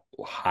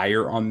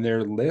higher on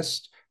their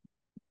list.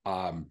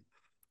 The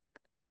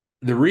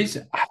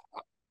reason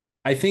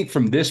I think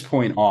from this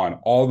point on,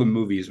 all the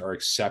movies are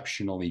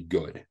exceptionally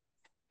good.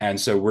 And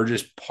so we're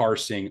just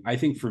parsing. I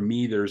think for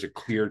me, there's a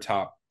clear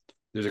top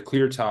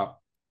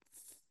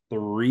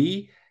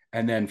 3,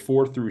 and then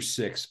 4 through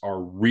 6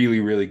 are really,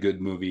 really good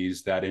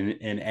movies that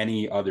in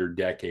any other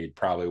decade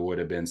probably would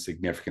have been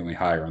significantly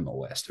higher on the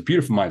list. A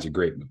Beautiful Mind's a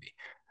great movie.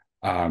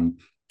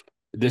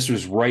 This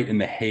was right in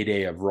the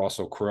heyday of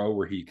Russell Crowe,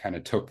 where he kind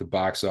of took the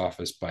box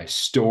office by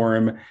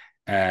storm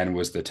and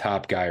was the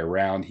top guy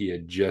around. He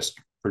had just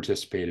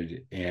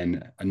participated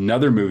in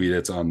another movie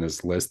that's on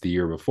this list the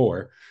year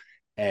before.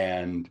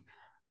 And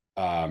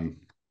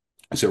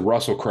so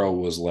Russell Crowe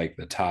was like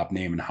the top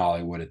name in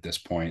Hollywood at this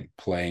point,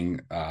 playing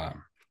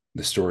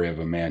the story of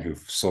a man who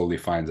slowly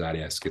finds out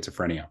he has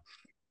schizophrenia.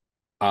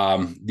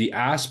 The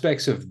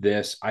aspects of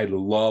this, I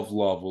love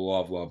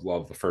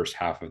the first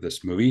half of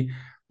this movie.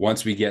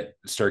 Once we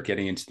start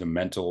getting into the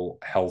mental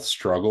health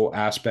struggle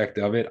aspect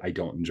of it, I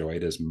don't enjoy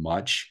it as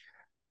much.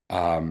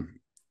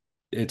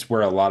 It's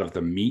where a lot of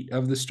the meat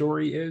of the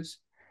story is.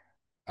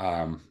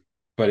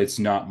 But it's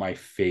not my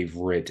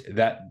favorite.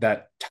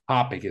 That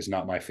topic is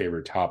not my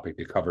favorite topic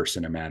to cover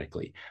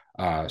cinematically.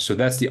 So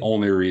that's the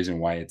only reason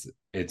why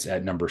it's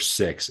at number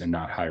 6 and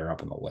not higher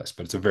up on the list.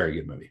 But it's a very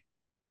good movie.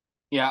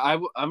 Yeah,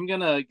 I'm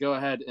gonna go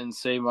ahead and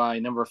say my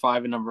number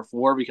 5 and number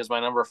 4 because my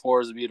number 4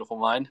 is A Beautiful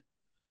Mind.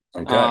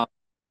 Okay.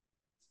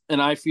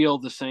 And I feel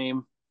the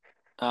same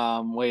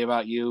way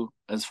about you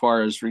as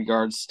far as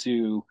regards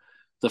to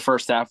the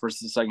first half versus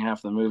the second half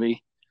of the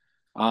movie.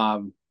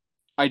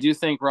 I do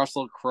think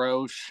Russell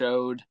Crowe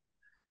showed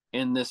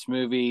in this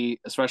movie,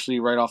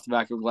 especially right off the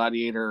back of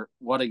Gladiator,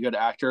 what a good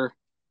actor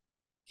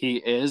he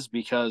is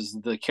because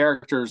the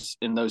characters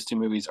in those two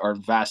movies are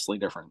vastly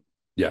different.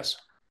 Yes.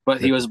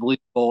 But he was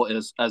believable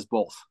as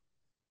both.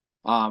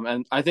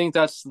 And I think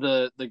that's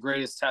the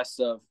greatest test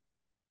of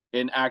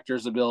an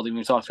actor's ability.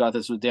 We talked about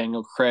this with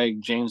Daniel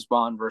Craig, James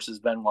Bond versus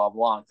Benoit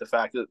Blanc. The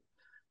fact that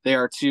they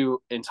are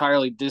two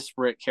entirely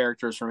disparate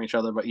characters from each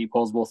other, but he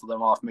pulls both of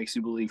them off, makes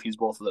you believe he's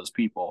both of those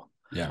people.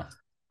 Yeah.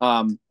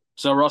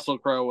 So Russell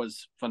Crowe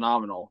was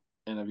phenomenal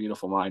in A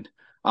Beautiful Mind.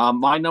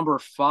 My number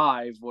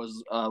 5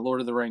 was Lord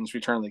of the Rings: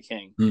 Return of the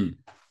King.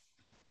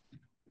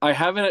 I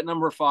have it at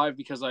number 5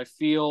 because I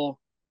feel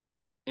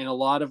in a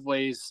lot of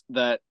ways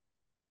that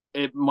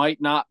it might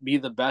not be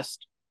the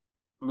best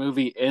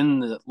movie in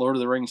the Lord of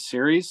the Rings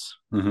series.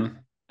 Mm-hmm.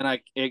 And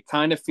it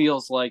kind of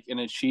feels like an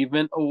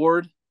achievement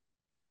award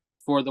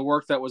for the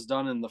work that was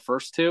done in the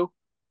first two.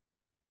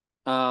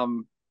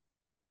 Not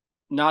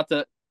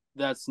that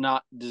that's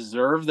not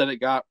deserved that it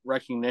got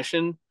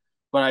recognition,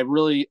 but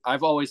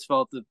I've always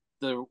felt that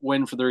the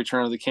win for the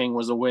Return of the King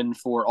was a win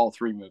for all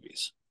 3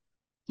 movies,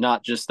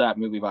 not just that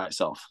movie by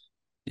itself.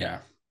 Yeah.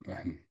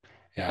 Yeah.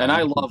 And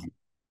I love it,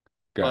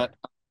 but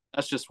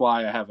that's just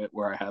why I have it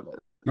where I have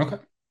it. Okay.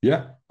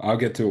 Yeah. I'll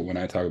get to it when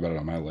I talk about it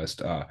on my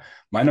list.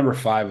 My number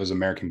 5 was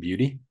American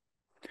Beauty.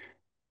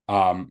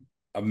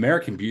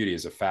 American Beauty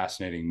is a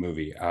fascinating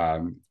movie.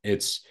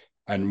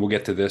 And we'll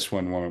get to this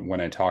one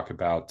when I talk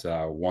about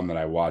one that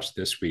I watched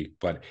this week,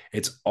 but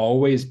it's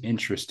always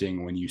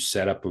interesting when you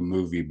set up a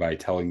movie by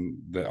telling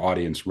the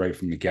audience right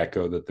from the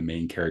get-go that the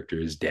main character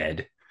is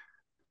dead.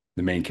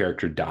 The main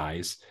character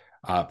dies.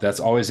 That's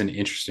always an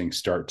interesting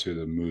start to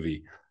the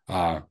movie.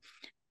 But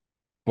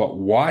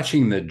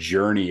watching the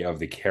journey of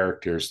the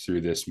characters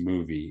through this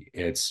movie,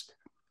 it's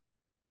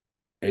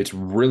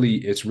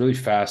really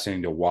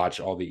fascinating to watch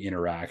all the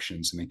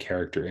interactions and the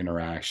character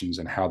interactions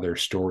and how their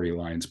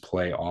storylines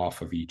play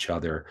off of each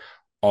other,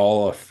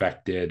 all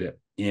affected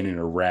in and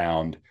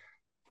around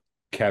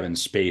Kevin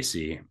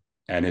Spacey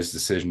and his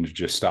decision to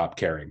just stop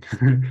caring.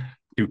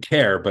 To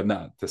care, but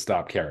not to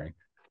stop caring.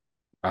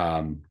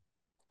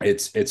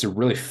 It's a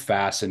really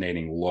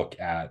fascinating look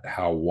at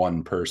how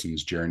one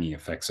person's journey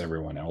affects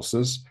everyone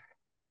else's.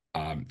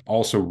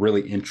 Also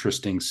really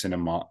interesting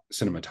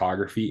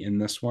cinematography in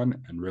this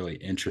one and really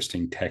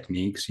interesting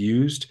techniques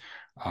used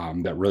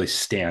that really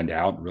stand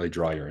out and really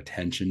draw your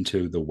attention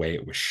to the way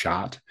it was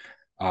shot.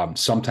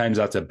 Sometimes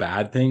that's a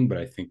bad thing, but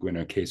I think in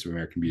a case of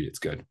American Beauty, it's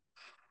good.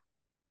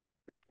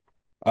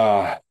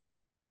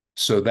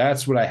 So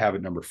that's what I have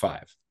at number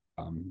 5.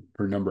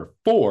 For number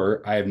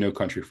 4, I have No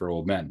Country for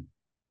Old Men.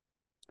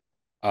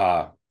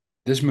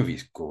 This movie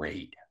is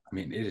great. I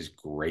mean, it is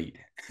great.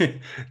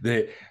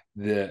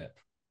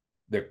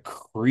 The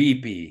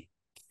creepy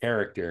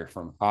character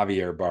from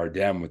Javier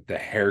Bardem with the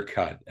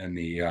haircut and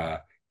the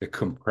the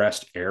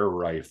compressed air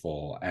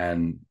rifle,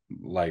 and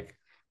like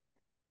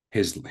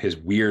his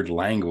weird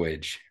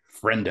language,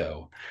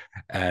 friendo,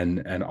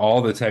 and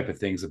all the type of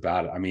things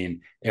about it. I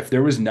mean, if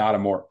there was not a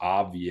more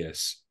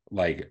obvious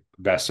like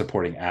best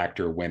supporting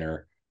actor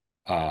winner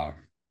uh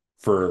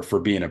for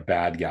being a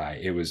bad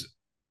guy, it was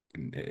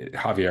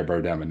Javier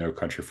Bardem in No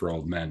Country for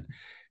Old Men.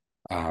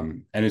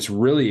 And it's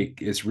really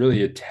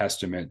a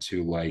testament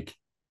to like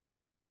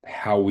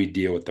how we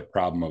deal with the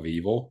problem of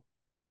evil.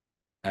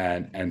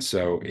 And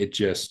so it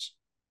just,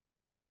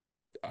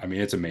 I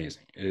mean, it's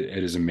amazing.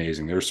 It is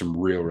amazing. There's some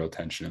real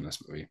tension in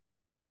this movie.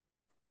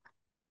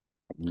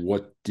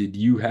 What did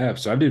you have?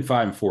 So I did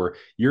 5 and 4.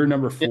 Your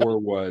number Yeah. 4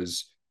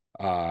 was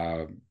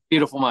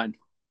Beautiful Mind.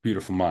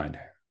 Beautiful Mind.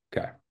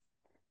 Okay.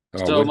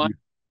 So Number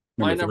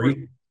my number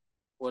 3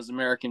 was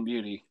American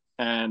Beauty,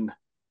 and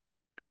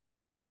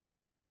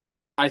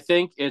I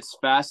think it's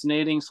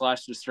fascinating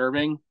 /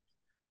 disturbing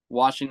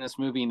watching this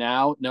movie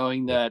now,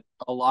 knowing that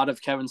a lot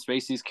of Kevin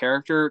Spacey's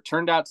character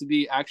turned out to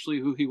be actually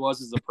who he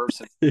was as a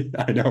person.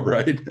 I know,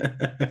 right?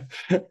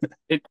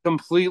 It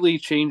completely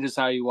changes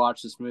how you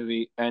watch this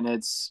movie, and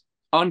it's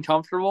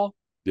uncomfortable.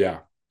 Yeah.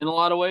 In a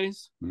lot of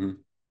ways. Mm-hmm.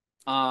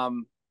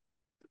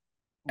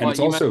 And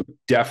it's also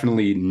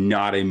definitely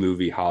not a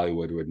movie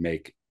Hollywood would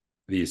make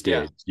these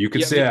days. Yeah. You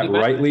could say that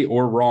rightly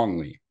or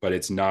wrongly, but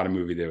it's not a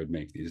movie they would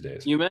make these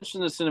days. You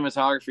mentioned the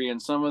cinematography and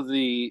some of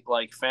the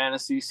like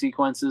fantasy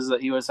sequences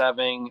that he was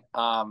having.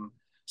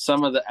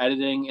 Some of the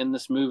editing in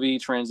this movie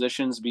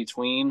transitions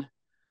between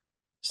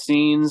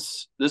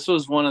scenes. This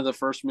was one of the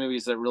first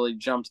movies that really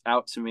jumped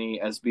out to me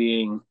as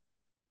being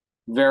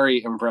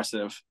very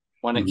impressive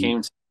when it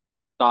came to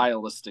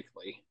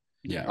stylistically.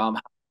 Yeah. How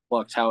it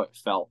looked, how it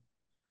felt.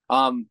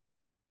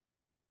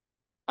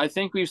 I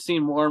think we've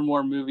seen more and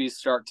more movies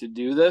start to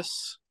do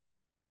this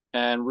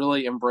and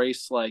really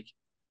embrace like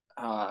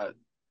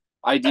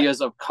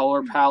ideas of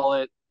color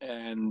palette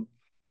and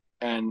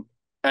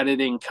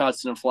editing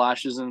cuts and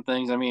flashes and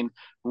things. I mean,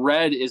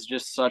 red is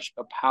just such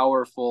a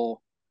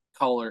powerful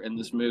color in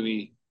this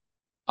movie,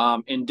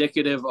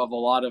 indicative of a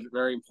lot of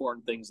very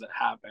important things that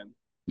happen.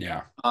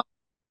 Yeah.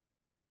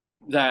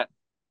 That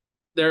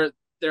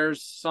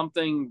there's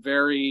something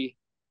very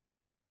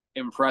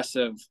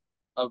impressive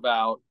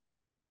about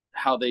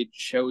how they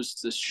chose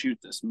to shoot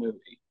this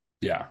movie.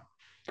 Yeah,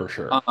 for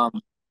sure.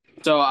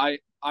 So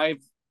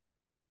I've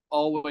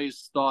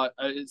always thought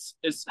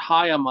it's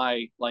high on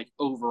my like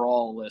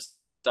overall list.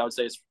 I would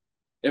say it's,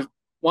 if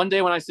one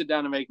day when I sit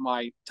down to make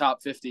my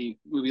top 50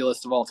 movie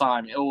list of all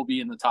time, it will be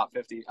in the top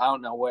 50. I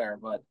don't know where,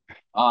 but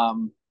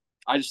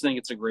I just think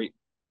it's a great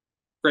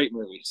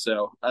movie.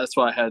 So that's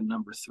why I had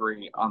number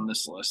 3 on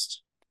this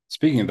list.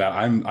 Speaking of that,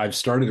 I've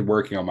started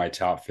working on my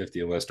top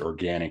 50 list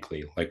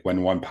organically. Like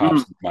when one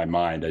pops into my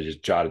mind, I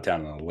just jot it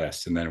down on the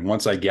list. And then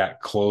once I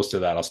get close to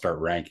that, I'll start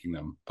ranking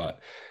them. But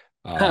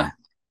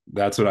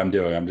that's what I'm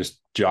doing. I'm just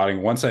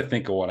jotting. Once I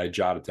think of one, I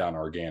jot it down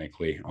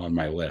organically on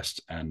my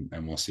list, and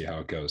we'll see how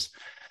it goes.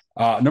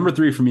 Number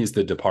 3 for me is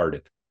The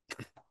Departed.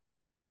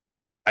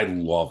 I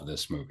love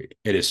this movie.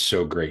 It is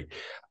so great.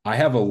 I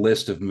have a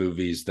list of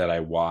movies that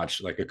I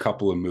watch, like a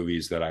couple of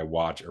movies that I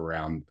watch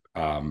around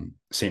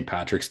St.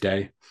 Patrick's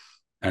Day.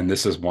 And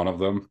this is one of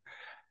them.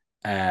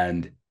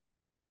 And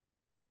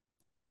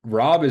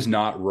Rob is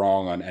not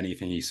wrong on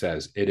anything he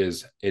says. It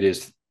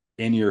is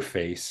in your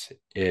face.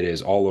 It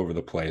is all over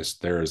the place.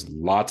 There's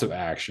lots of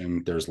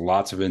action. There's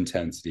lots of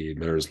intensity.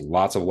 There's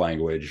lots of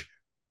language.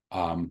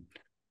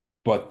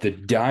 But the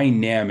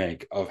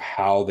dynamic of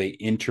how they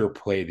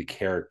interplay the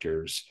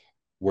characters,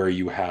 where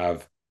you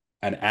have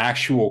an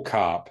actual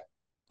cop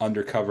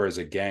undercover as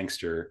a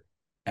gangster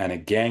and a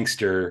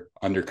gangster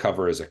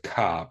undercover as a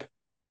cop,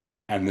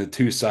 and the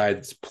two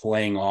sides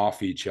playing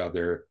off each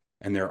other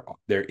and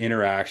their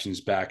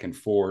interactions back and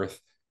forth,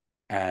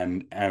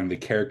 and the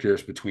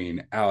characters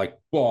between Alec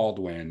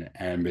Baldwin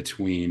and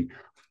between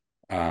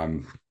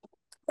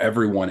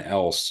everyone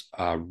else,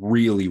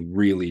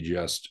 really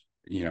just,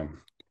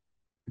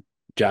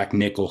 Jack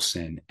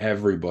Nicholson,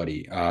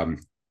 everybody,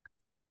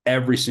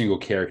 every single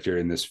character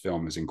in this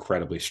film is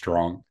incredibly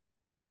strong,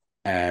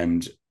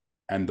 and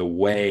the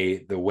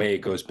way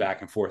it goes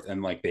back and forth,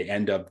 and like they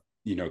end up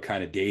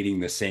kind of dating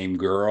the same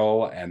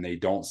girl, and they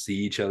don't see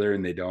each other,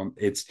 and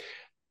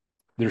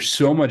there's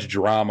so much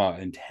drama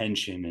and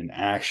tension and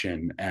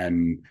action,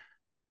 and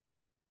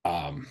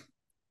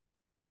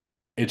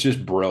it's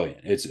just brilliant.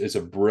 It's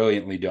a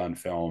brilliantly done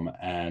film,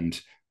 and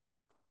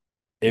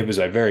it was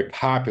a very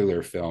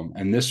popular film.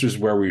 And this was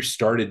where we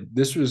started.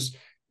 This was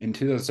in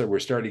 2007. We're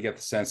starting to get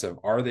the sense of,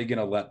 are they going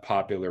to let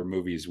popular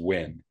movies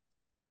win?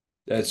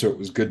 So it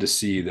was good to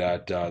see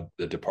that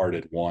The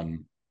Departed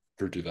won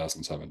for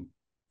 2007.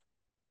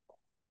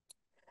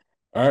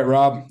 All right,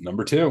 Rob,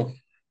 number 2.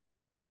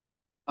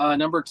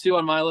 Number 2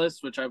 on my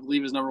list, which I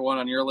believe is number 1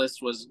 on your list,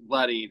 was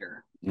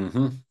Gladiator.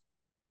 Mm-hmm.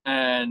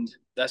 And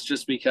that's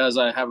just because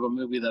I have a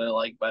movie that I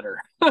like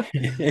better.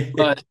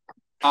 But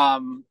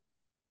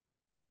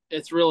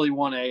it's really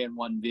 1A and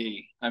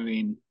 1B. I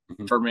mean,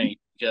 for me,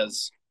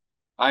 because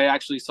I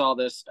actually saw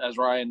this, as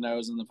Ryan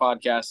knows in the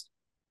podcast,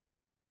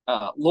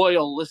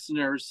 loyal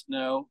listeners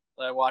know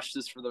that I watched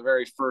this for the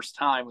very first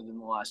time within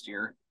the last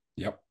year.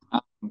 Yep.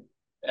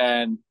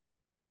 And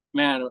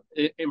man,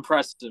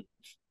 impressive.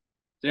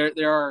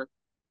 There are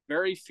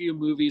very few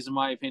movies, in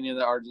my opinion,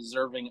 that are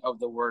deserving of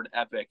the word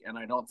epic, and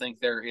I don't think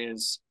there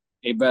is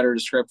a better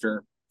descriptor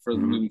for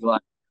the movie than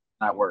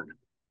that word.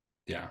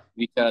 Yeah,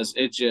 because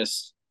it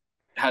just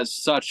has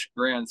such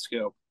grand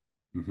scope.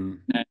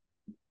 And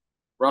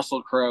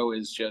Russell Crowe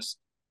is just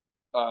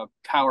a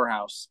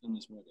powerhouse in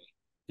this movie.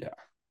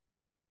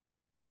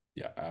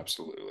 Yeah,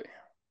 absolutely.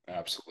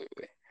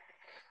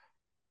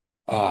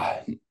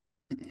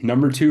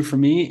 Number 2 for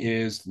me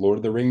is Lord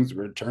of the Rings: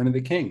 Return of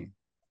the King.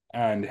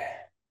 And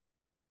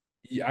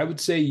I would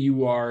say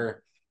you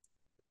are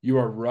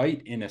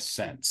right in a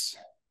sense,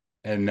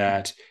 and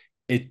that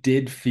it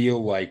did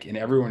feel like, and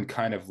everyone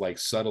kind of like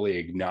subtly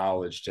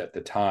acknowledged at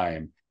the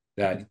time,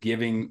 that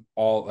giving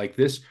all like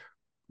this,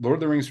 Lord of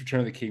the Rings: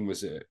 Return of the King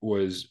was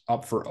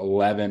up for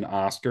 11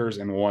 Oscars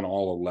and won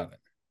all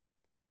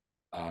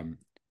 11.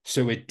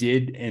 So it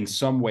did in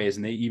some ways,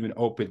 and they even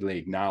openly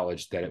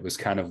acknowledged that it was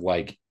kind of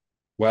like,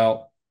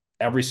 well,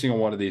 every single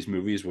one of these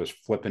movies was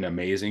flipping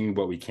amazing,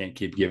 but we can't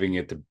keep giving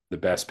it the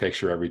best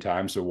picture every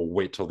time. So we'll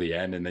wait till the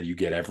end and then you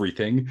get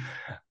everything.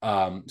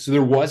 So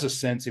there was a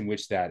sense in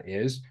which that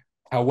is.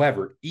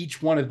 However,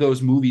 each one of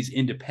those movies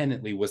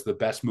independently was the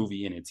best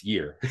movie in its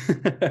year.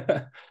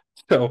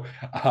 So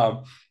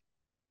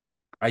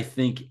I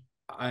think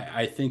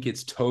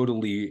it's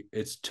totally,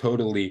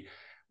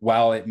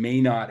 while it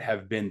may not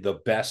have been the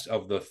best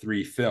of the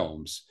 3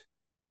 films,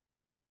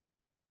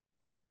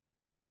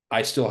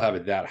 I still have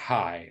it that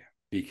high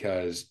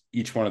because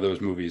each one of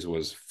those movies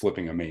was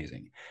flipping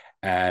amazing.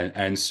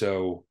 And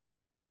so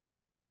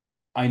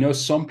I know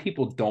some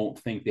people don't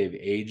think they've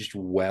aged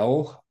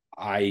well.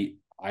 I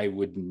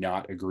would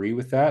not agree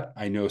with that.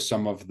 I know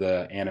some of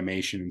the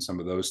animation and some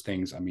of those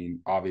things, I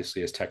mean,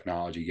 obviously as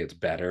technology gets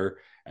better,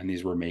 and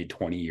these were made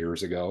 20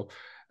 years ago,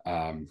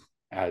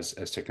 as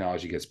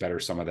technology gets better,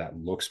 some of that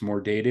looks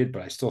more dated,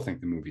 but I still think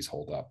the movies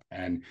hold up.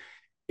 And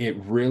it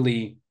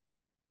really,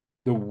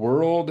 the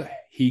world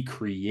he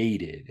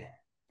created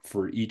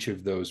for each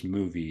of those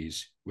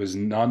movies was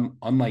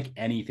unlike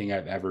anything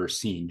I've ever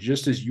seen.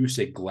 Just as you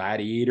said,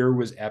 Gladiator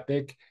was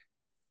epic,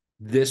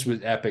 this was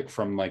epic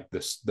from like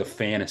the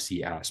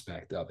fantasy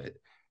aspect of it,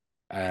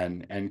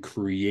 and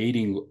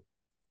creating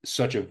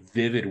such a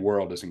vivid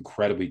world is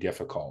incredibly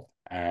difficult.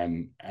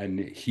 And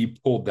he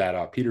pulled that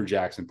off. Peter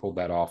Jackson pulled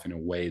that off in a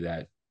way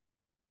that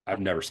I've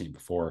never seen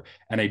before,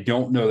 and I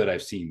don't know that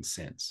I've seen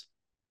since.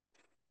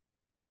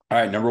 All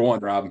right, number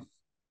 1, Rob.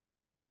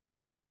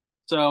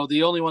 So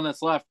the only one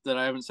that's left that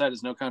I haven't said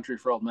is No Country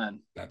for Old Men.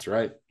 That's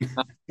right.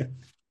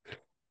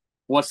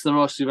 What's the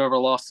most you've ever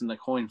lost in the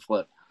coin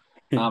flip?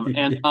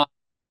 And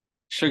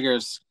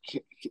Sugars,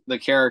 the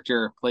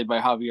character played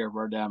by Javier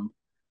Bardem,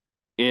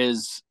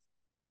 is,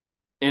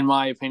 in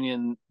my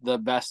opinion, the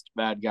best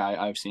bad guy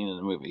I've seen in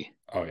a movie.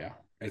 Oh yeah,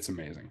 it's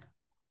amazing.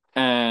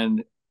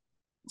 And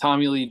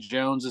Tommy Lee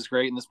Jones is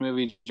great in this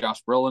movie.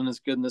 Josh Brolin is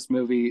good in this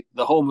movie.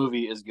 The whole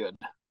movie is good.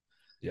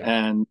 Yeah.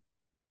 And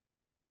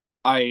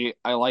I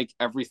like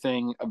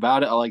everything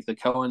about it. I like the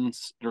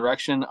Coen's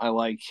direction.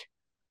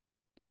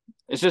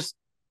 It's just,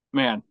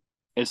 man,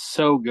 it's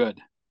so good.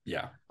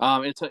 Yeah.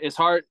 It's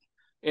hard.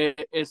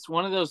 It's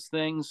one of those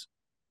things.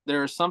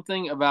 There's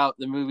something about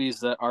the movies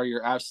that are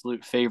your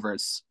absolute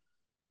favorites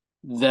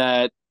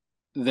that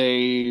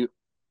they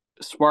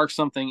spark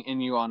something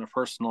in you on a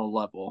personal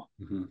level.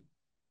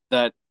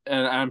 That,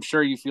 and I'm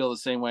sure you feel the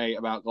same way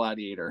about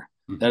Gladiator,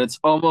 that it's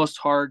almost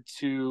hard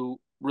to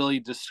really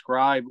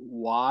describe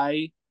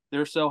why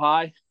they're so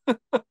high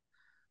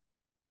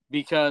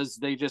because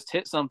they just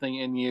hit something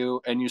in you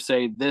and you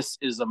say, this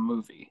is a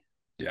movie.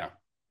 Yeah.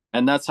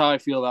 And that's how I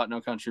feel about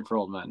No Country for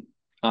Old Men.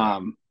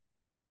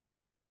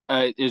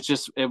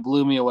 It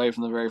blew me away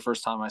from the very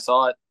first time I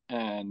saw it.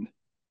 And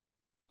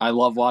I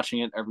love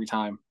watching it every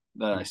time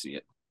that I see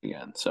it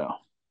again. So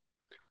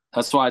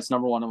that's why it's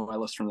number 1 on my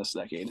list from this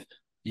decade.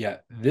 Yeah.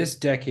 This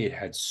decade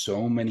had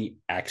so many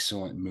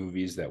excellent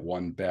movies that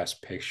won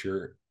Best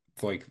Picture.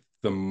 Like,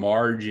 the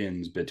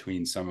margins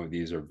between some of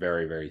these are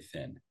very, very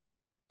thin.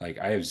 Like,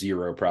 I have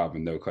zero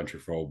problem No Country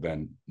for Old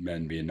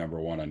Men being number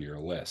 1 on your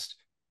list.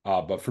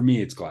 But for me,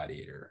 it's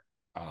Gladiator.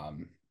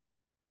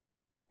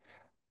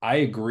 I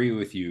agree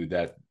with you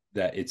that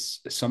it's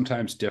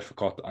sometimes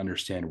difficult to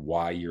understand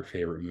why your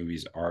favorite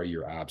movies are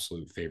your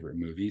absolute favorite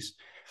movies.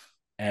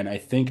 And I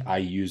think I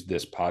used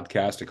this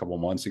podcast a couple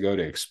months ago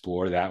to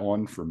explore that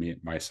one for me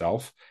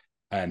myself.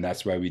 And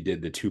that's why we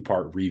did the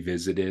 2-part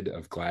revisited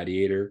of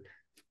Gladiator,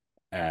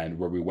 and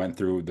where we went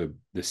through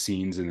the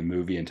scenes in the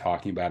movie and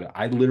talking about it.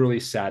 I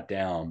literally sat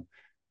down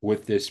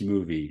with this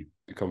movie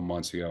a couple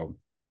months ago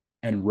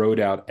and wrote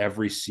out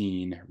every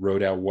scene,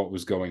 wrote out what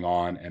was going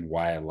on and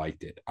why I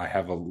liked it. I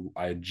have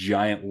a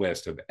giant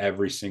list of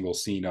every single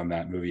scene on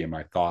that movie and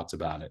my thoughts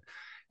about it.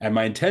 And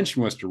my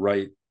intention was to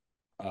write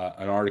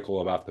an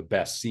article about the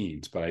best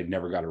scenes, but I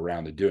never got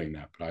around to doing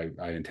that. But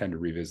I intend to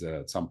revisit it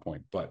at some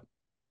point. But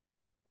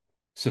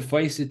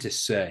suffice it to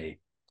say,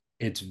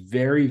 it's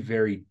very,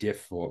 very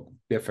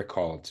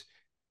difficult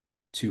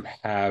to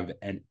have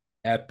an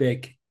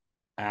epic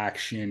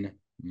action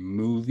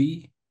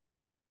movie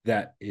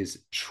that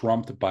is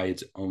trumped by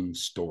its own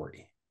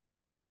story.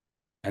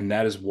 And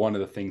that is one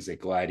of the things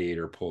that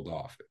Gladiator pulled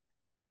off.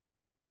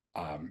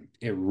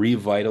 It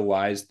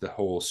revitalized the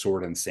whole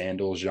sword and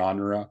sandal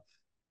genre.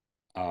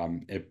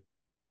 It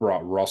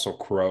brought Russell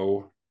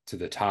Crowe to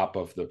the top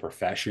of the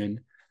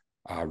profession.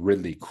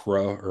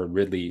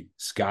 Ridley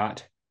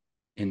Scott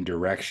in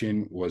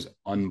direction was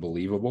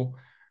unbelievable.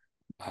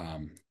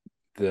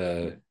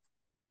 The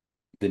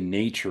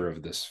nature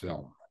of this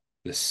film,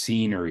 the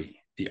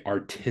scenery, the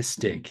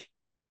artistic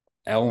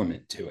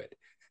element to it.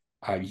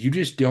 You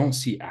just don't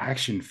see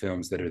action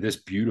films that are this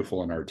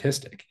beautiful and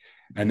artistic.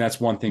 And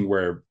that's one of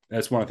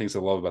the things I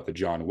love about the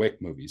John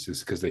Wick movies,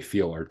 is because they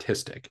feel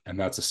artistic. And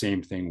that's the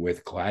same thing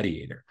with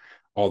Gladiator.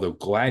 Although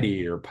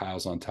Gladiator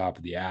piles on top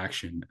of the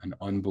action an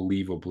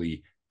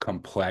unbelievably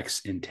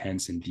complex,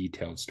 intense, and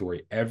detailed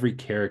story. Every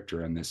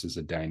character in this is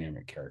a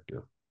dynamic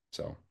character.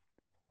 So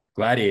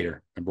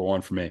Gladiator, number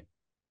one for me.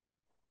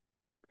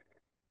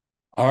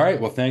 All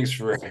right. Well, thanks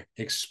for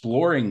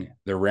exploring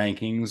the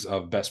rankings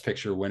of Best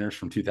Picture winners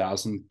from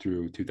 2000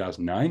 through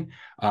 2009.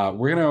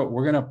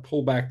 We're gonna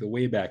pull back the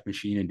Wayback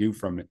Machine and do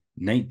from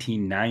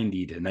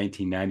 1990 to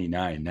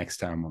 1999 next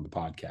time on the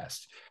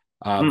podcast.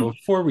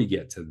 Before we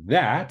get to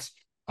that,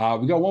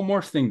 we got one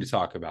more thing to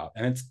talk about,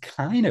 and it's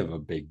kind of a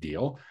big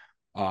deal.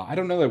 I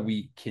don't know that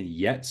we can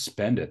yet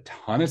spend a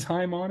ton of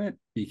time on it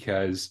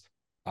because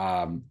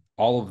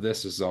all of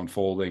this is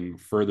unfolding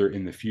further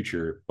in the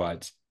future,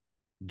 but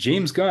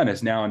James Gunn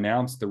has now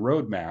announced the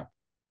roadmap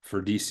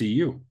for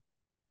DCU.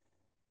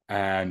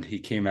 And he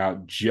came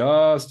out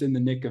just in the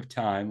nick of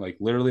time, like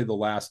literally the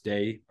last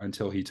day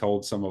until he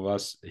told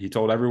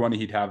everyone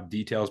he'd have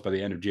details by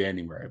the end of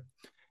January.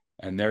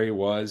 And there he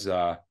was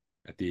on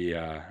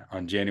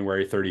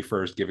January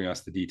 31st, giving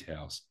us the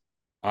details.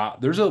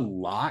 There's a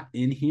lot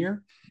in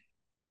here.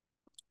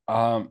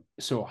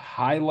 So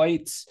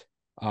highlights,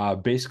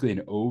 basically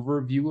an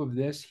overview of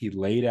this. He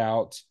laid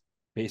out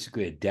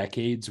basically a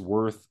decade's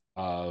worth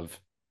of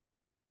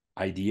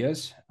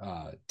ideas,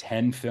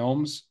 10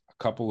 films, a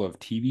couple of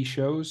TV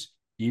shows,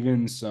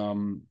 even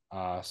some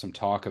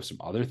talk of some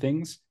other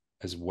things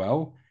as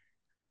well.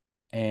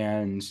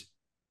 And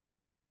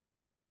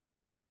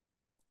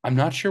I'm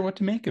not sure what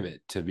to make of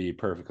it, to be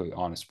perfectly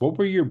honest. What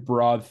were your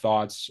broad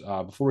thoughts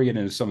before we get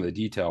into some of the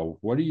detail?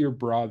 What are your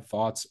broad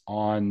thoughts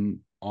on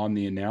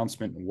the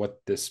announcement and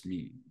what this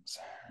means?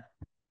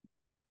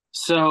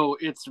 So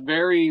it's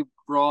very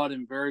broad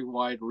and very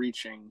wide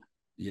reaching.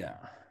 Yeah.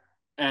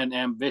 And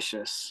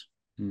ambitious.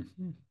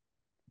 Mm-hmm.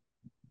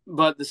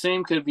 But the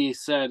same could be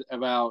said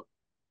about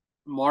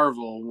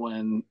Marvel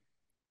when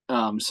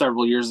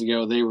several years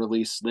ago they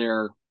released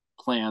their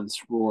plans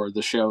for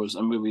the shows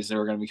and movies they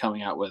were going to be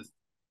coming out with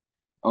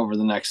over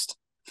the next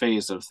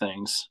phase of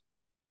things.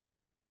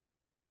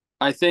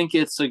 I think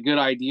it's a good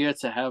idea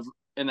to have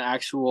an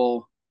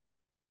actual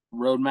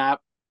roadmap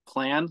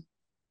plan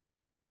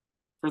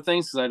for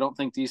things because I don't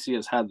think DC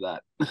has had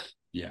that.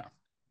 Yeah.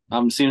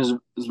 Seems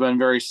has been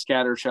very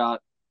scattershot,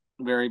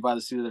 very by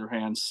the seat of their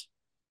pants.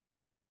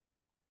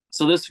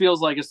 So this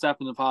feels like a step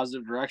in the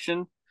positive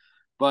direction,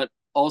 but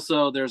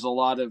also there's a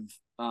lot of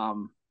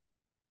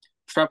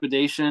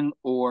trepidation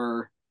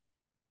or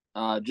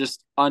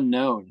just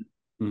unknown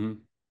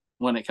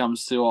when it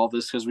comes to all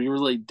this because we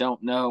really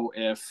don't know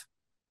if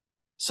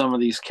some of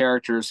these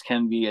characters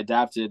can be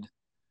adapted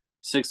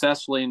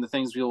successfully into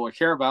things people will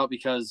care about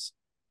because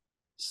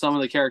some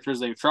of the characters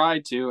they've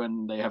tried to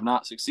and they have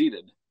not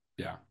succeeded.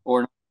 Yeah.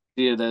 Or not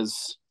succeeded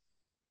as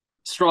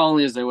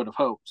strongly as they would have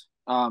hoped.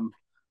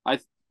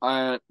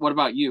 What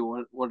about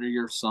you? What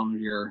are some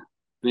of your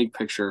big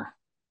picture?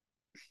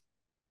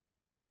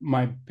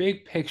 My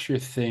big picture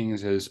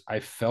things is I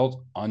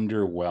felt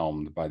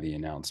underwhelmed by the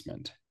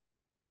announcement.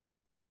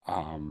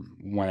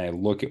 When I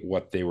look at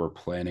what they were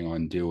planning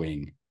on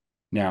doing.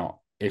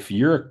 Now, if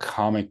you're a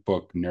comic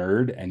book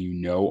nerd and you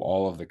know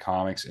all of the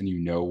comics and you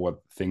know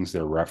what things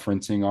they're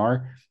referencing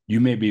are, you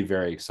may be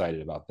very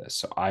excited about this.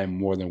 So I'm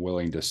more than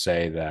willing to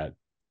say that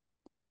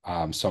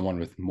someone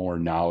with more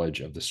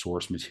knowledge of the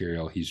source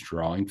material he's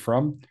drawing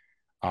from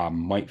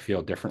might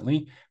feel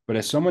differently. But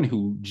as someone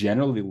who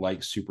generally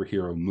likes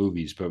superhero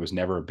movies, but was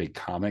never a big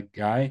comic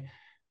guy,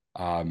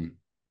 I'm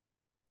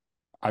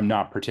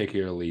not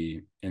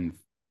particularly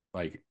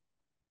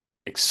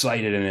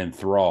excited and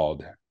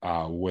enthralled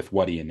with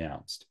what he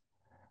announced.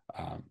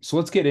 So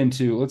let's get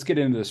into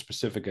the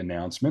specific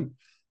announcement.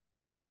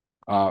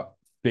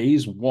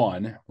 Phase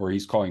 1, or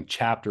he's calling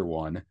Chapter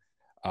 1,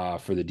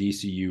 for the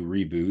DCU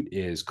reboot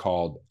is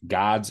called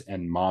Gods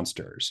and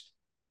Monsters.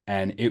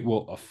 And it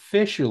will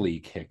officially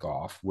kick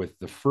off with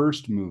the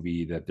first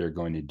movie that they're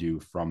going to do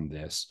from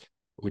this,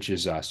 which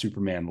is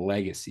Superman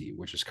Legacy,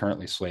 which is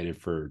currently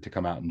slated to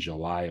come out in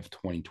July of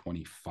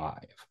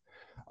 2025.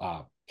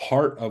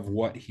 Part of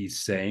what he's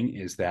saying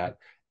is that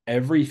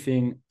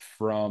everything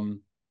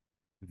from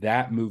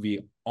that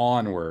movie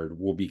onward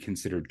will be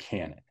considered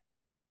canon.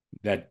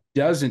 That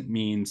doesn't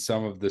mean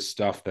some of the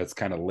stuff that's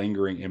kind of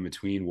lingering in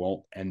between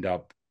won't end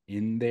up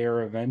in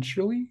there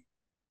eventually,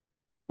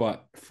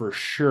 but for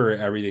sure,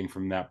 everything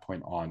from that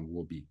point on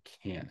will be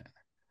canon.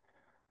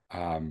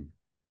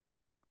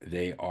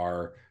 They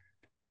are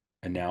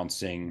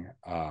announcing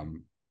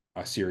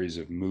a series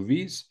of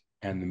movies,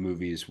 and the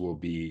movies will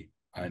be,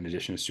 in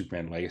addition to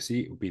Superman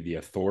Legacy, it will be The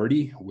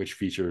Authority, which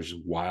features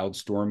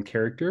Wildstorm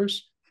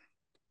characters,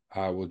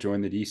 will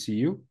join the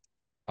DCU.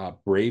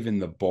 Brave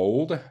and the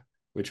Bold,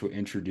 which will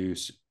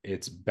introduce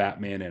its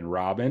Batman and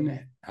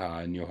Robin,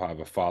 and you'll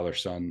have a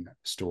father-son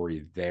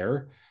story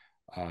there.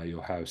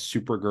 You'll have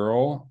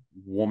Supergirl,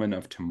 Woman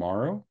of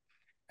Tomorrow,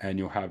 and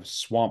you'll have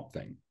Swamp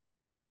Thing.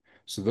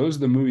 So those are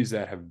the movies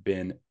that have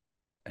been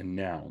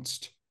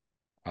announced.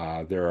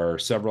 There are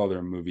several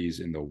other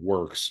movies in the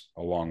works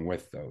along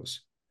with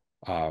those.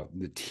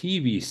 The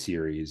TV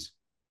series,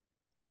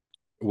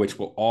 which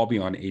will all be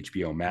on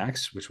HBO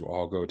Max, which will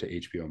all go to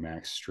HBO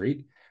Max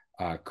straight.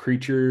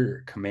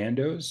 Creature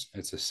Commandos.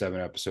 It's a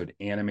 7-episode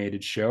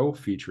animated show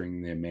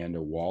featuring the Amanda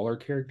Waller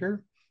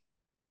character,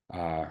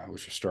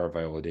 which will star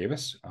Viola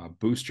Davis.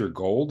 Booster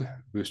Gold.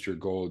 Booster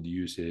Gold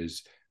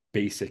uses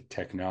basic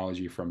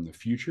technology from the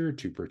future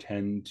to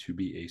pretend to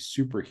be a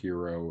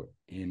superhero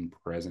in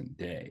present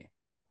day.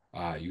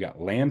 You got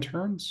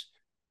Lanterns,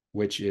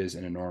 which is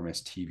an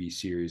enormous TV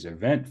series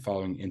event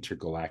following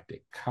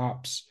intergalactic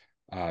cops,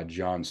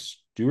 Jon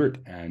Stewart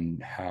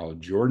and Hal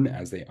Jordan,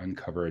 as they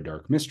uncover a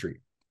dark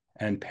mystery.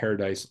 And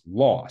Paradise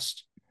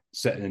Lost,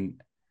 set in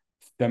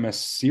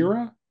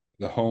Themyscira,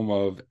 the home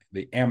of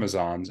the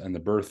Amazons and the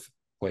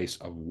birthplace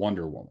of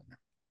Wonder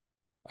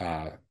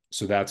Woman.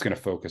 So that's going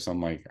to focus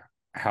on like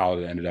how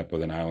it ended up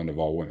with an island of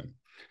all women.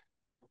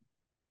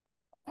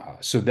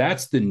 So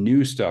that's the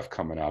new stuff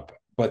coming up,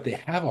 but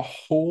they have a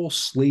whole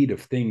slate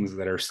of things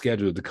that are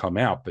scheduled to come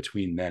out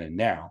between then and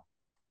now.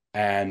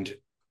 And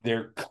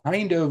they're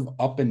kind of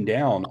up and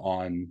down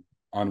on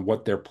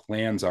what their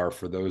plans are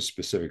for those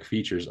specific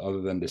features, other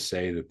than to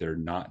say that they're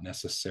not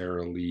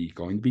necessarily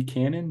going to be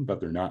canon, but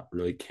they're not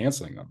really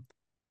canceling them.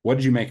 What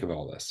did you make of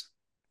all this?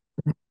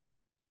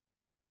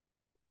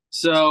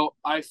 So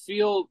I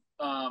feel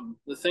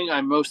the thing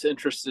I'm most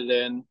interested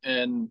in,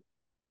 and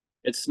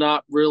it's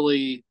not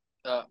really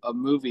a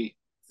movie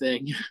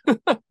thing,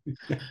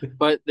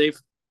 but they've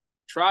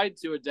tried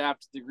to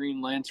adapt the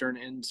Green Lantern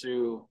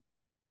into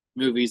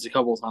movies a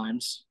couple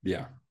times.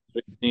 Yeah.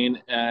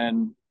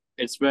 And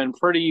it's been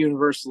pretty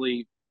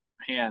universally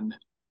panned.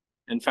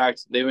 In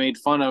fact, they made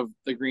fun of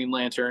the Green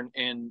Lantern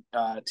in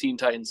Teen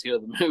Titans Go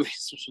the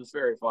movies, which was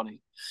very funny.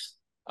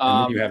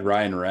 And then you had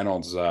Ryan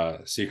Reynolds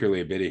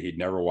secretly admitted he'd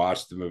never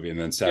watched the movie and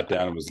then sat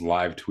down and was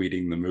live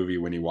tweeting the movie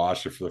when he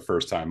watched it for the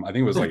first time. I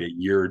think it was like a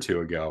year or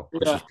two ago,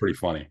 which was pretty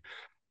funny.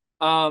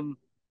 But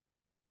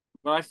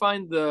I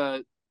find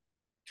the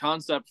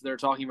concept they're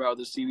talking about with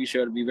this TV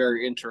show to be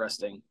very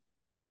interesting.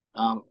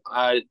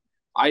 I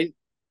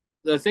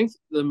think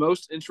the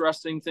most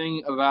interesting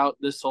thing about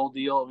this whole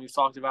deal, and we've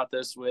talked about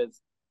this with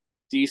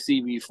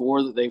DC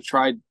before, that they've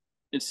tried,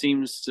 it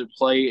seems, to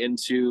play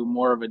into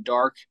more of a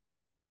dark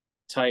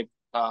type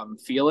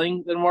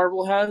feeling than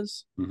Marvel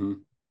has,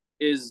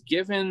 is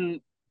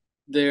given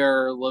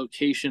their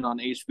location on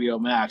HBO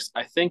Max,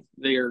 I think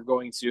they are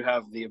going to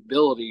have the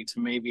ability to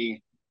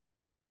maybe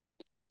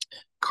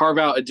carve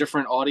out a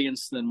different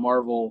audience than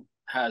Marvel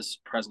has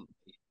presently.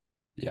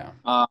 Yeah.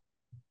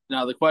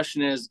 Now the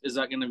question is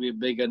that going to be a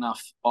big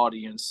enough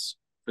audience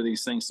for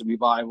these things to be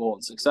viable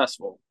and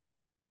successful?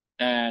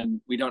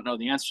 And we don't know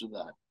the answer to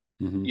that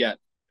yet,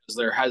 because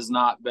there has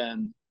not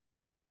been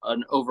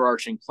an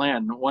overarching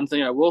plan. One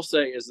thing I will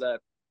say is that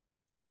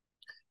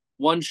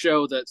one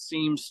show that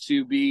seems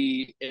to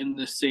be in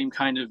the same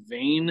kind of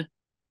vein,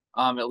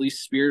 at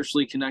least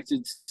spiritually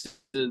connected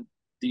to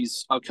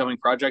these upcoming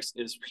projects,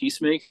 is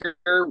Peacemaker,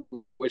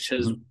 which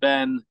has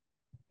been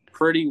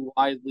pretty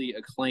widely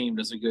acclaimed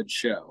as a good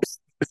show.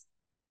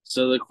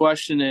 So the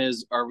question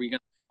is, are we going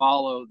to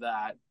follow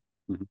that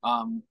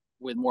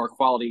with more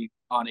quality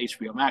on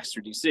HBO Max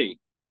or DC?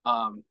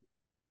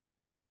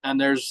 And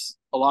there's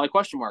a lot of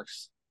question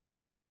marks.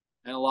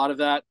 And a lot of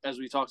that, as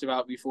we talked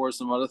about before,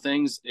 some other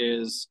things,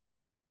 is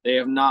they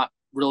have not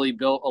really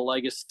built a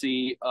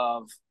legacy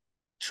of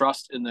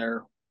trust in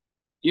their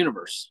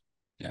universe.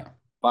 Yeah.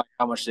 By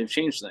how much they've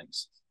changed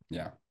things.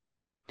 Yeah.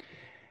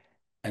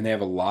 And they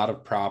have a lot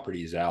of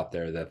properties out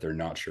there that they're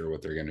not sure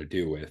what they're going to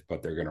do with,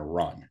 but they're going to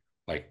run.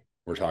 Like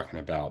we're talking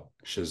about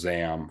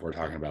Shazam, we're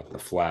talking about The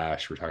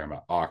Flash, we're talking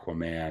about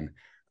Aquaman.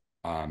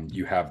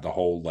 You have the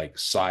whole like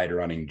side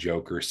running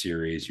Joker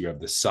series. You have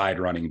the side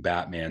running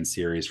Batman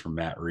series from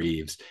Matt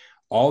Reeves.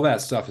 All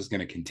that stuff is going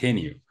to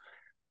continue.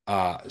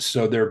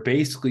 So they're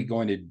basically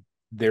going to,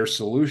 their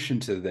solution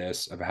to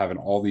this of having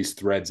all these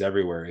threads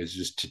everywhere is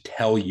just to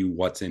tell you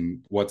what's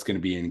going to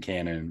be in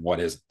canon and what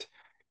isn't.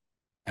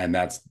 And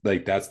that's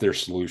their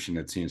solution.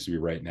 It seems to be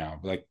right now.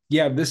 Like,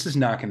 yeah, this is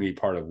not going to be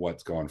part of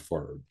what's going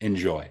forward.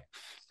 Enjoy.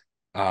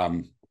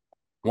 One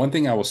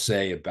thing I will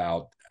say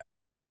about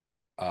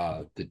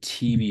the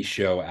TV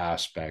show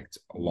aspect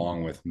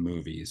along with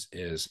movies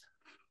is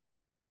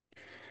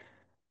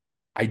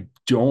I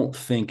don't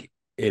think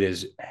it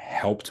has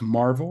helped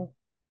Marvel.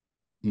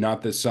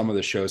 Not that some of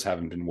the shows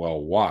haven't been well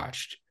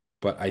watched,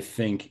 but I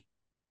think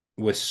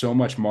with so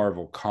much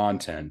Marvel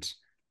content,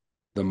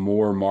 the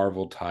more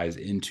Marvel ties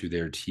into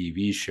their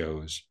TV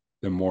shows,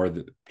 the more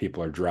that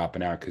people are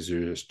dropping out because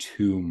there's just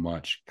too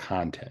much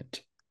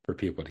content for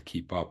people to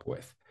keep up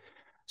with.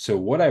 So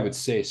what I would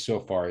say so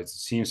far is it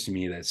seems to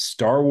me that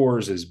Star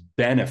Wars is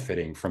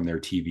benefiting from their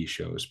TV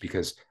shows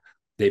because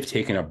they've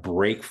taken a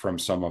break from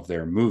some of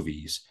their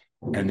movies,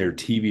 and their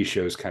TV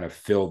shows kind of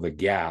fill the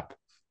gap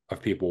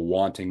of people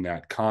wanting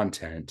that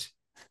content.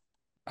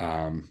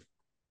 But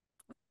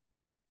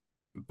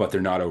they're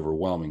not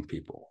overwhelming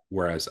people.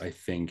 Whereas I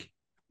think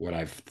what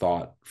I've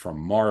thought from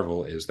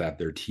Marvel is that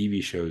their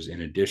TV shows,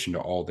 in addition to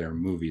all their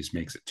movies,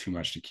 makes it too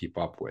much to keep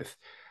up with.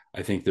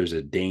 I think there's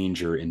a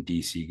danger in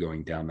DC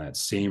going down that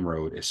same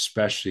road,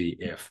 especially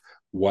if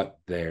what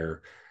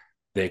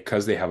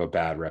because they have a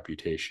bad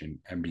reputation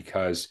and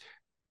because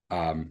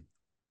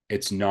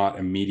it's not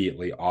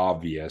immediately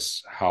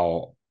obvious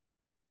how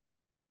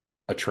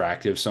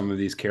attractive some of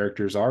these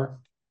characters are.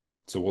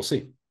 So we'll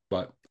see.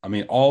 But I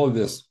mean, all of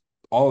this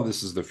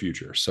is the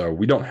future, so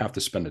we don't have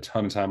to spend a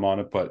ton of time on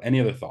it. But any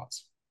other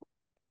thoughts?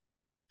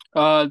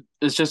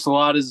 It's just a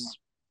lot is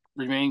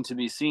remaining to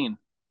be seen,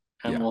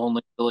 and we'll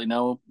only really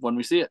know when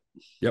we see it.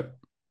 Yep.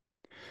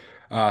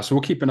 So we'll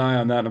keep an eye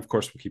on that, and of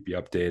course, we'll keep you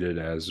updated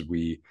as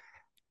we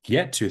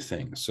get to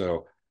things.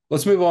 So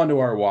let's move on to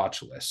our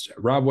watch list.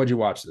 Rob, what'd you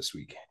watch this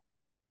week?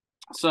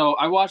 So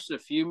I watched a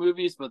few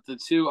movies, but the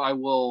two I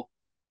will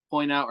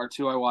point out are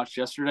two I watched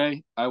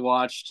yesterday. I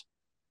watched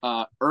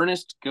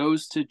Ernest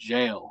Goes to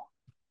Jail.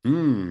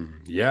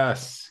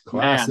 Yes,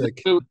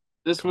 classic. Man,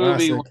 this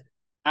movie was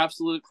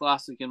absolute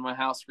classic in my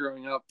house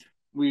growing up.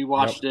 We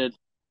watched it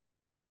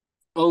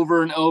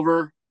over and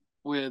over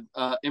with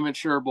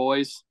immature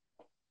boys.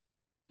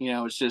 You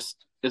know,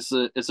 it's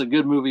a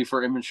good movie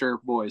for immature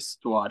boys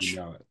to watch. You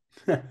know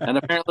it. And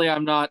apparently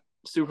I'm not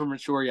super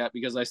mature yet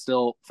because I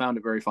still found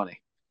it very funny.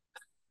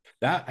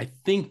 I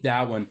think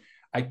that one,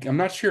 I'm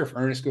not sure if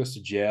Ernest Goes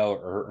to Jail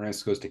or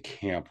Ernest Goes to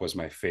Camp was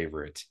my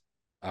favorite.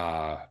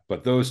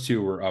 But those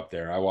two were up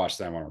there. I watched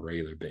them on a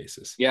regular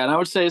basis. Yeah, and I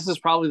would say this is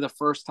probably the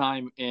first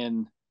time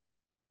it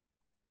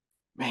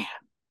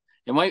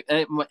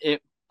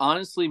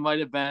honestly might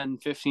have been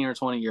 15 or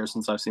 20 years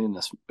since I've seen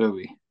this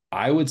movie.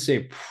 I would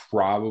say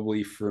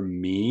probably for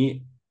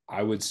me,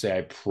 I would say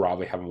I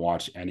probably haven't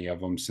watched any of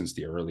them since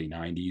the early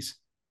 90s.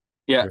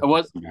 Yeah, it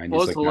was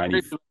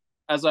hilarious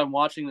as I'm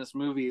watching this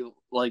movie,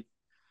 like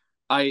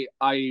I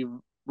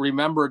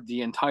remembered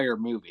the entire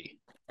movie.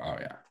 Oh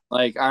yeah.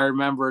 Like I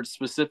remembered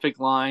specific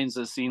lines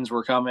as scenes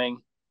were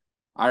coming.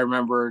 I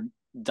remembered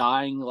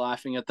dying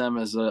laughing at them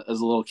as a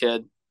little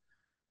kid.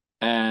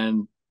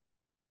 And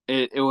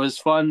it was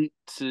fun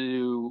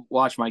to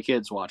watch my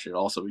kids watch it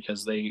also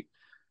because they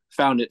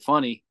found it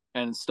funny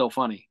and it's still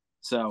funny.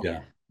 So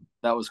yeah,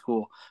 that was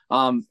cool.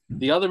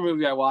 The other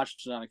movie I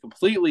watched on a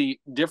completely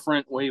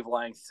different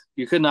wavelength.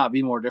 You could not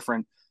be more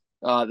different.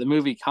 The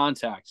movie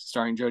Contact,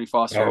 starring Jodie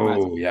Foster.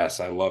 Oh yes,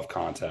 I love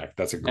Contact.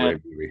 That's a great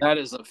movie. That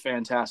is a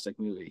fantastic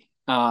movie.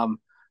 I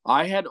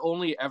had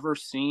only ever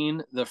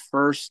seen the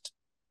first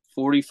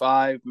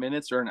 45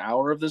 minutes or an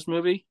hour of this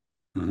movie.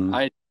 Mm-hmm.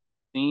 I had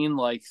seen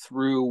like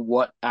through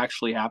what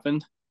actually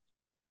happened.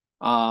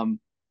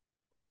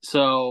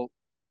 So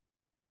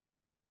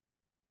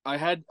I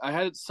had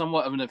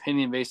somewhat of an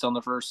opinion based on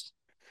the first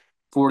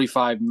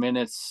 45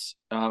 minutes.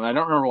 I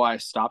don't remember why I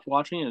stopped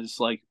watching it. It's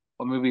like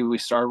a movie we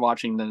started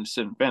watching, then just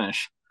didn't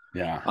finish.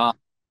 Yeah.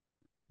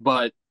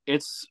 But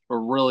it's a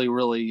really,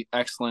 really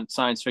excellent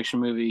science fiction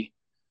movie.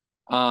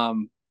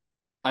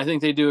 I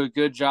think they do a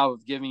good job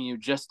of giving you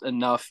just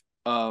enough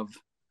of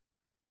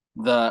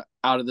the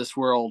out of this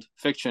world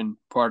fiction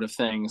part of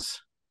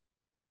things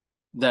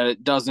that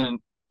it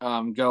doesn't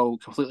go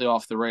completely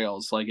off the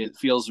rails. Like it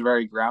feels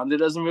very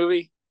grounded as a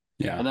movie.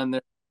 Yeah. And then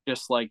there's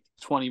just like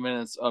 20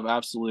 minutes of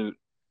absolute,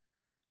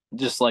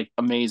 just like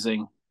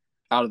amazing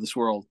out of this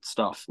world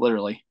stuff,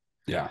 literally.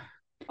 Yeah.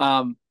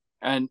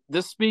 And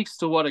this speaks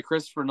to what a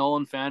Christopher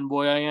Nolan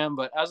fanboy I am.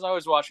 But as I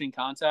was watching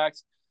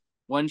Contact,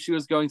 when she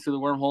was going through the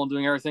wormhole and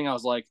doing everything, I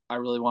was like, I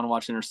really want to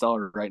watch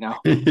Interstellar right now.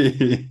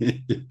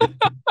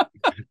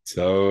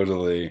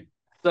 Totally.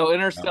 So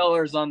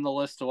Interstellar is on the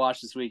list to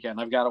watch this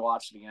weekend. I've got to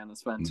watch it again.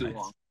 It's been too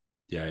long.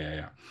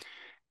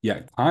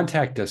 Yeah,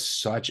 Contact does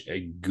such a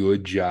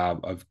good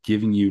job of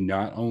giving you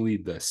not only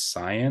the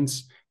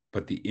science,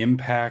 but the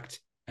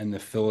impact and the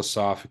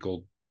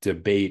philosophical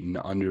debate and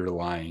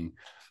underlying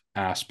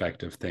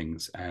aspect of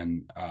things.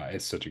 And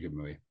it's such a good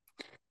movie.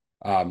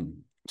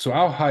 So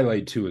I'll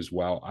highlight two as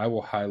well. I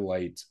will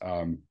highlight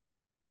The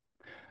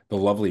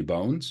Lovely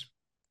Bones.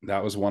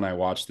 That was one I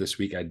watched this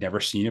week. I'd never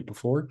seen it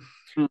before.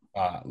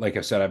 Like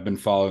I said, I've been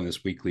following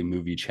this weekly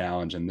movie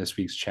challenge, and this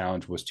week's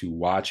challenge was to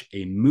watch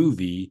a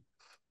movie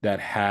that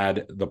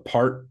had the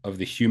part of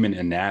the human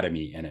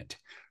anatomy in it.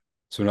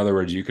 So in other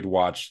words, you could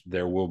watch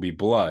There Will Be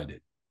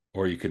Blood,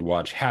 or you could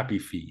watch Happy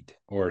Feet,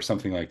 or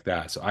something like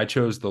that. So I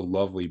chose The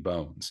Lovely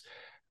Bones.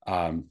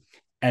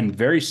 And um,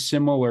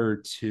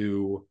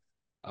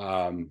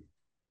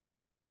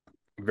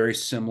 very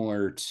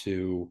similar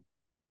to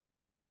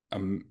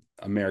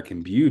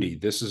American Beauty.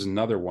 This is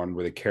another one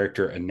where the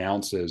character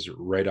announces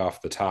right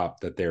off the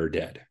top that they're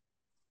dead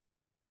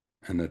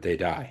and that they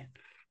die.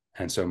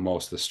 And so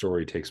most of the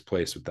story takes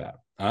place with that.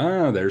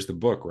 Ah, there's the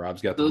book.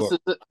 Rob's got the So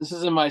book. this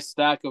is in my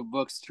stack of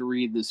books to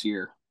read this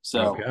year.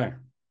 So Okay.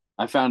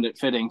 I found it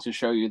fitting to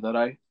show you that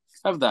I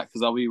have that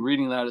because I'll be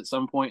reading that at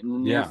some point in the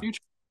near Yeah.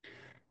 future.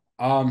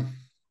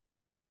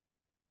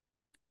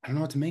 I don't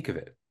know what to make of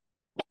it.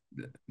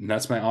 And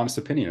that's my honest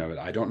opinion of it.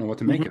 I don't know what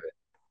to make of it.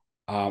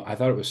 I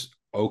thought it was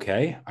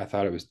okay. I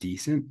thought it was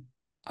decent.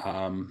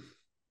 Um,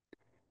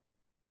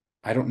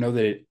 I don't know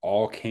that it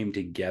all came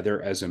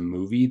together as a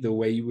movie the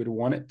way you would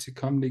want it to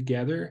come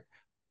together.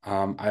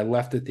 I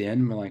left at the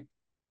end and I'm like,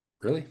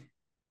 really?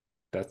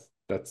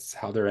 That's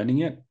how they're ending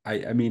it.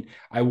 I mean,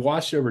 I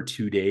watched over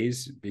 2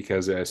 days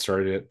because I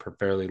started it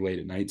fairly late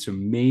at night. So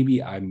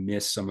maybe I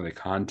missed some of the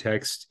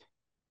context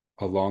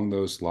along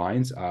those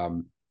lines.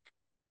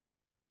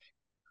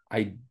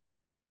 I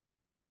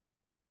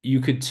You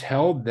could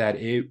tell that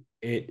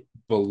it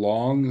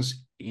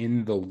belongs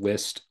in the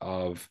list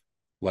of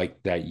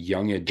like that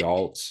young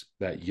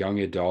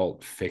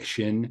adult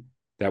fiction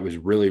that was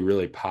really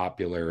really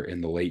popular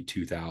in the late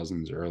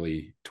 2000s,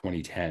 early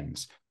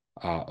 2010s.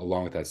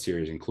 Along with that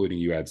series, including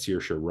you had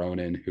Saoirse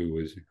Ronan, who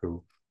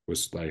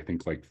was I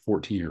think like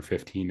 14 or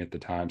 15 at the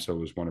time, so it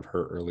was one of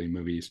her early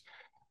movies.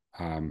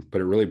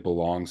 But it really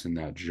belongs in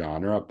that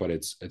genre, but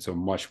it's a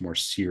much more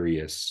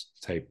serious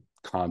type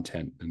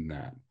content than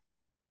that.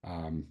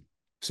 Um,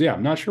 so yeah,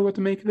 I'm not sure what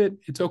to make of it.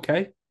 It's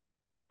okay,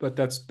 but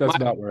that's My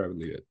about where I would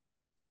leave it.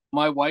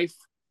 my wife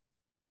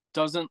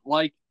doesn't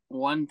like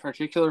one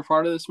particular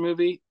part of this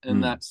movie, and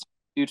Mm, that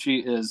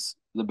Gucci is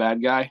the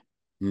bad guy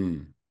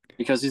mm.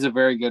 because he's a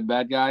very good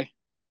bad guy,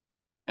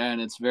 and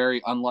it's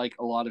very unlike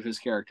a lot of his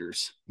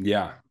characters.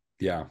 Yeah,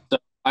 yeah, So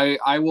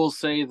I will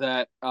say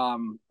that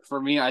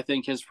for me, I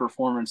think his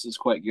performance is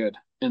quite good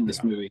in this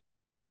yeah, movie.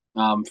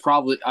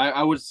 Probably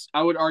I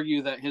would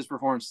argue that his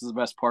performance is the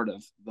best part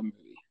of the movie.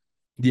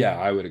 yeah.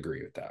 I would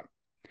agree with that.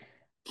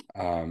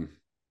 Um,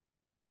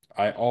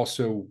 I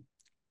also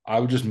I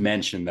would just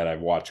mention that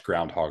I've watched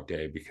Groundhog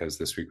Day because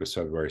this week was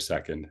February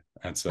 2nd,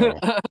 and so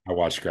I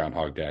watched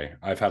Groundhog Day.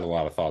 I've had a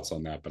lot of thoughts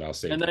on that, but I'll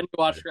save And then that. you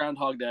watched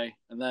Groundhog Day,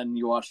 and then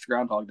you watched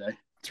Groundhog Day.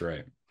 That's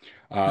right.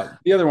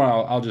 The other one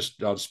I'll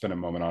just spend a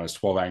moment on is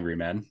 12 Angry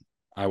Men.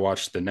 I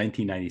watched the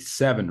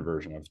 1997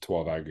 version of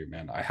 12 Angry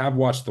Men. I have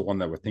watched the one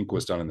that I think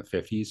was done in the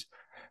 50s,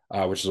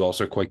 which is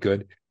also quite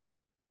good.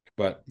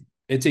 But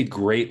it's a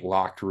great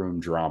locked room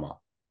drama,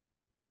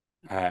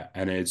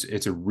 and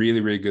it's a really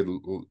really good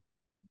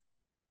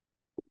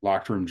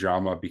locked room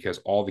drama because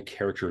all the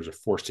characters are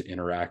forced to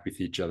interact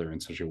with each other in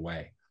such a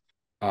way.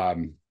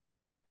 Um,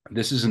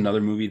 this is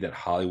another movie that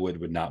Hollywood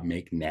would not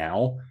make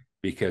now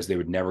because they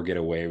would never get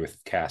away with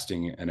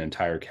casting an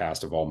entire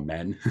cast of all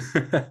men.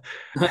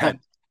 and,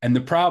 and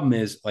the problem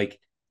is, like,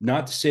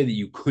 not to say that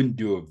you couldn't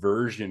do a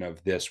version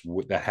of this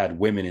that had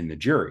women in the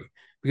jury,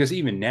 because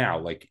even now,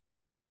 like,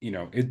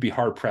 it'd be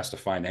hard pressed to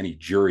find any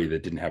jury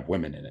that didn't have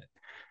women in it.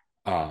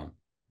 Um,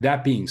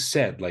 that being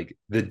said, like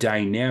the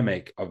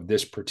dynamic of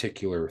this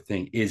particular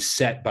thing is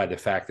set by the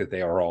fact that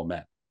they are all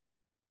men.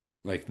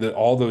 Like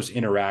all those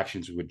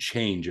interactions would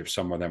change if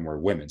some of them were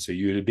women. So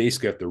you would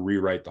basically have to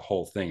rewrite the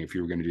whole thing if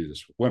you were going to do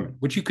this with women,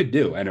 which you could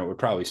do, and it would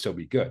probably still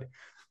be good.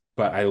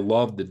 But I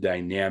love the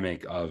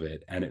dynamic of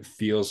it, and it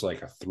feels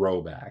like a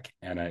throwback.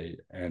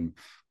 And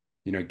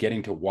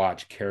getting to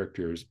watch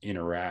characters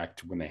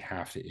interact when they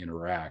have to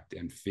interact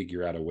and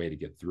figure out a way to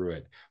get through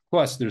it.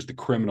 Plus, there's the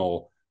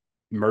criminal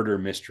murder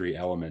mystery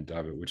element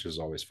of it, which is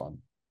always fun.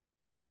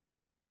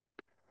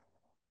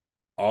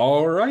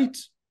 All right.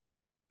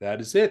 That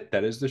is it.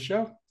 That is the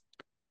show.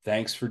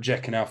 Thanks for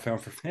checking out Film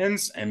for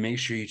Fans, and make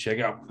sure you check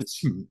out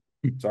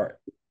sorry.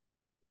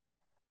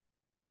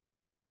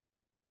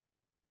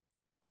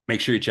 Make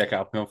sure you check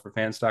out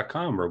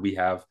filmforfans.com where we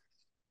have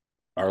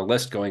our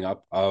list going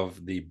up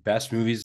of the best movies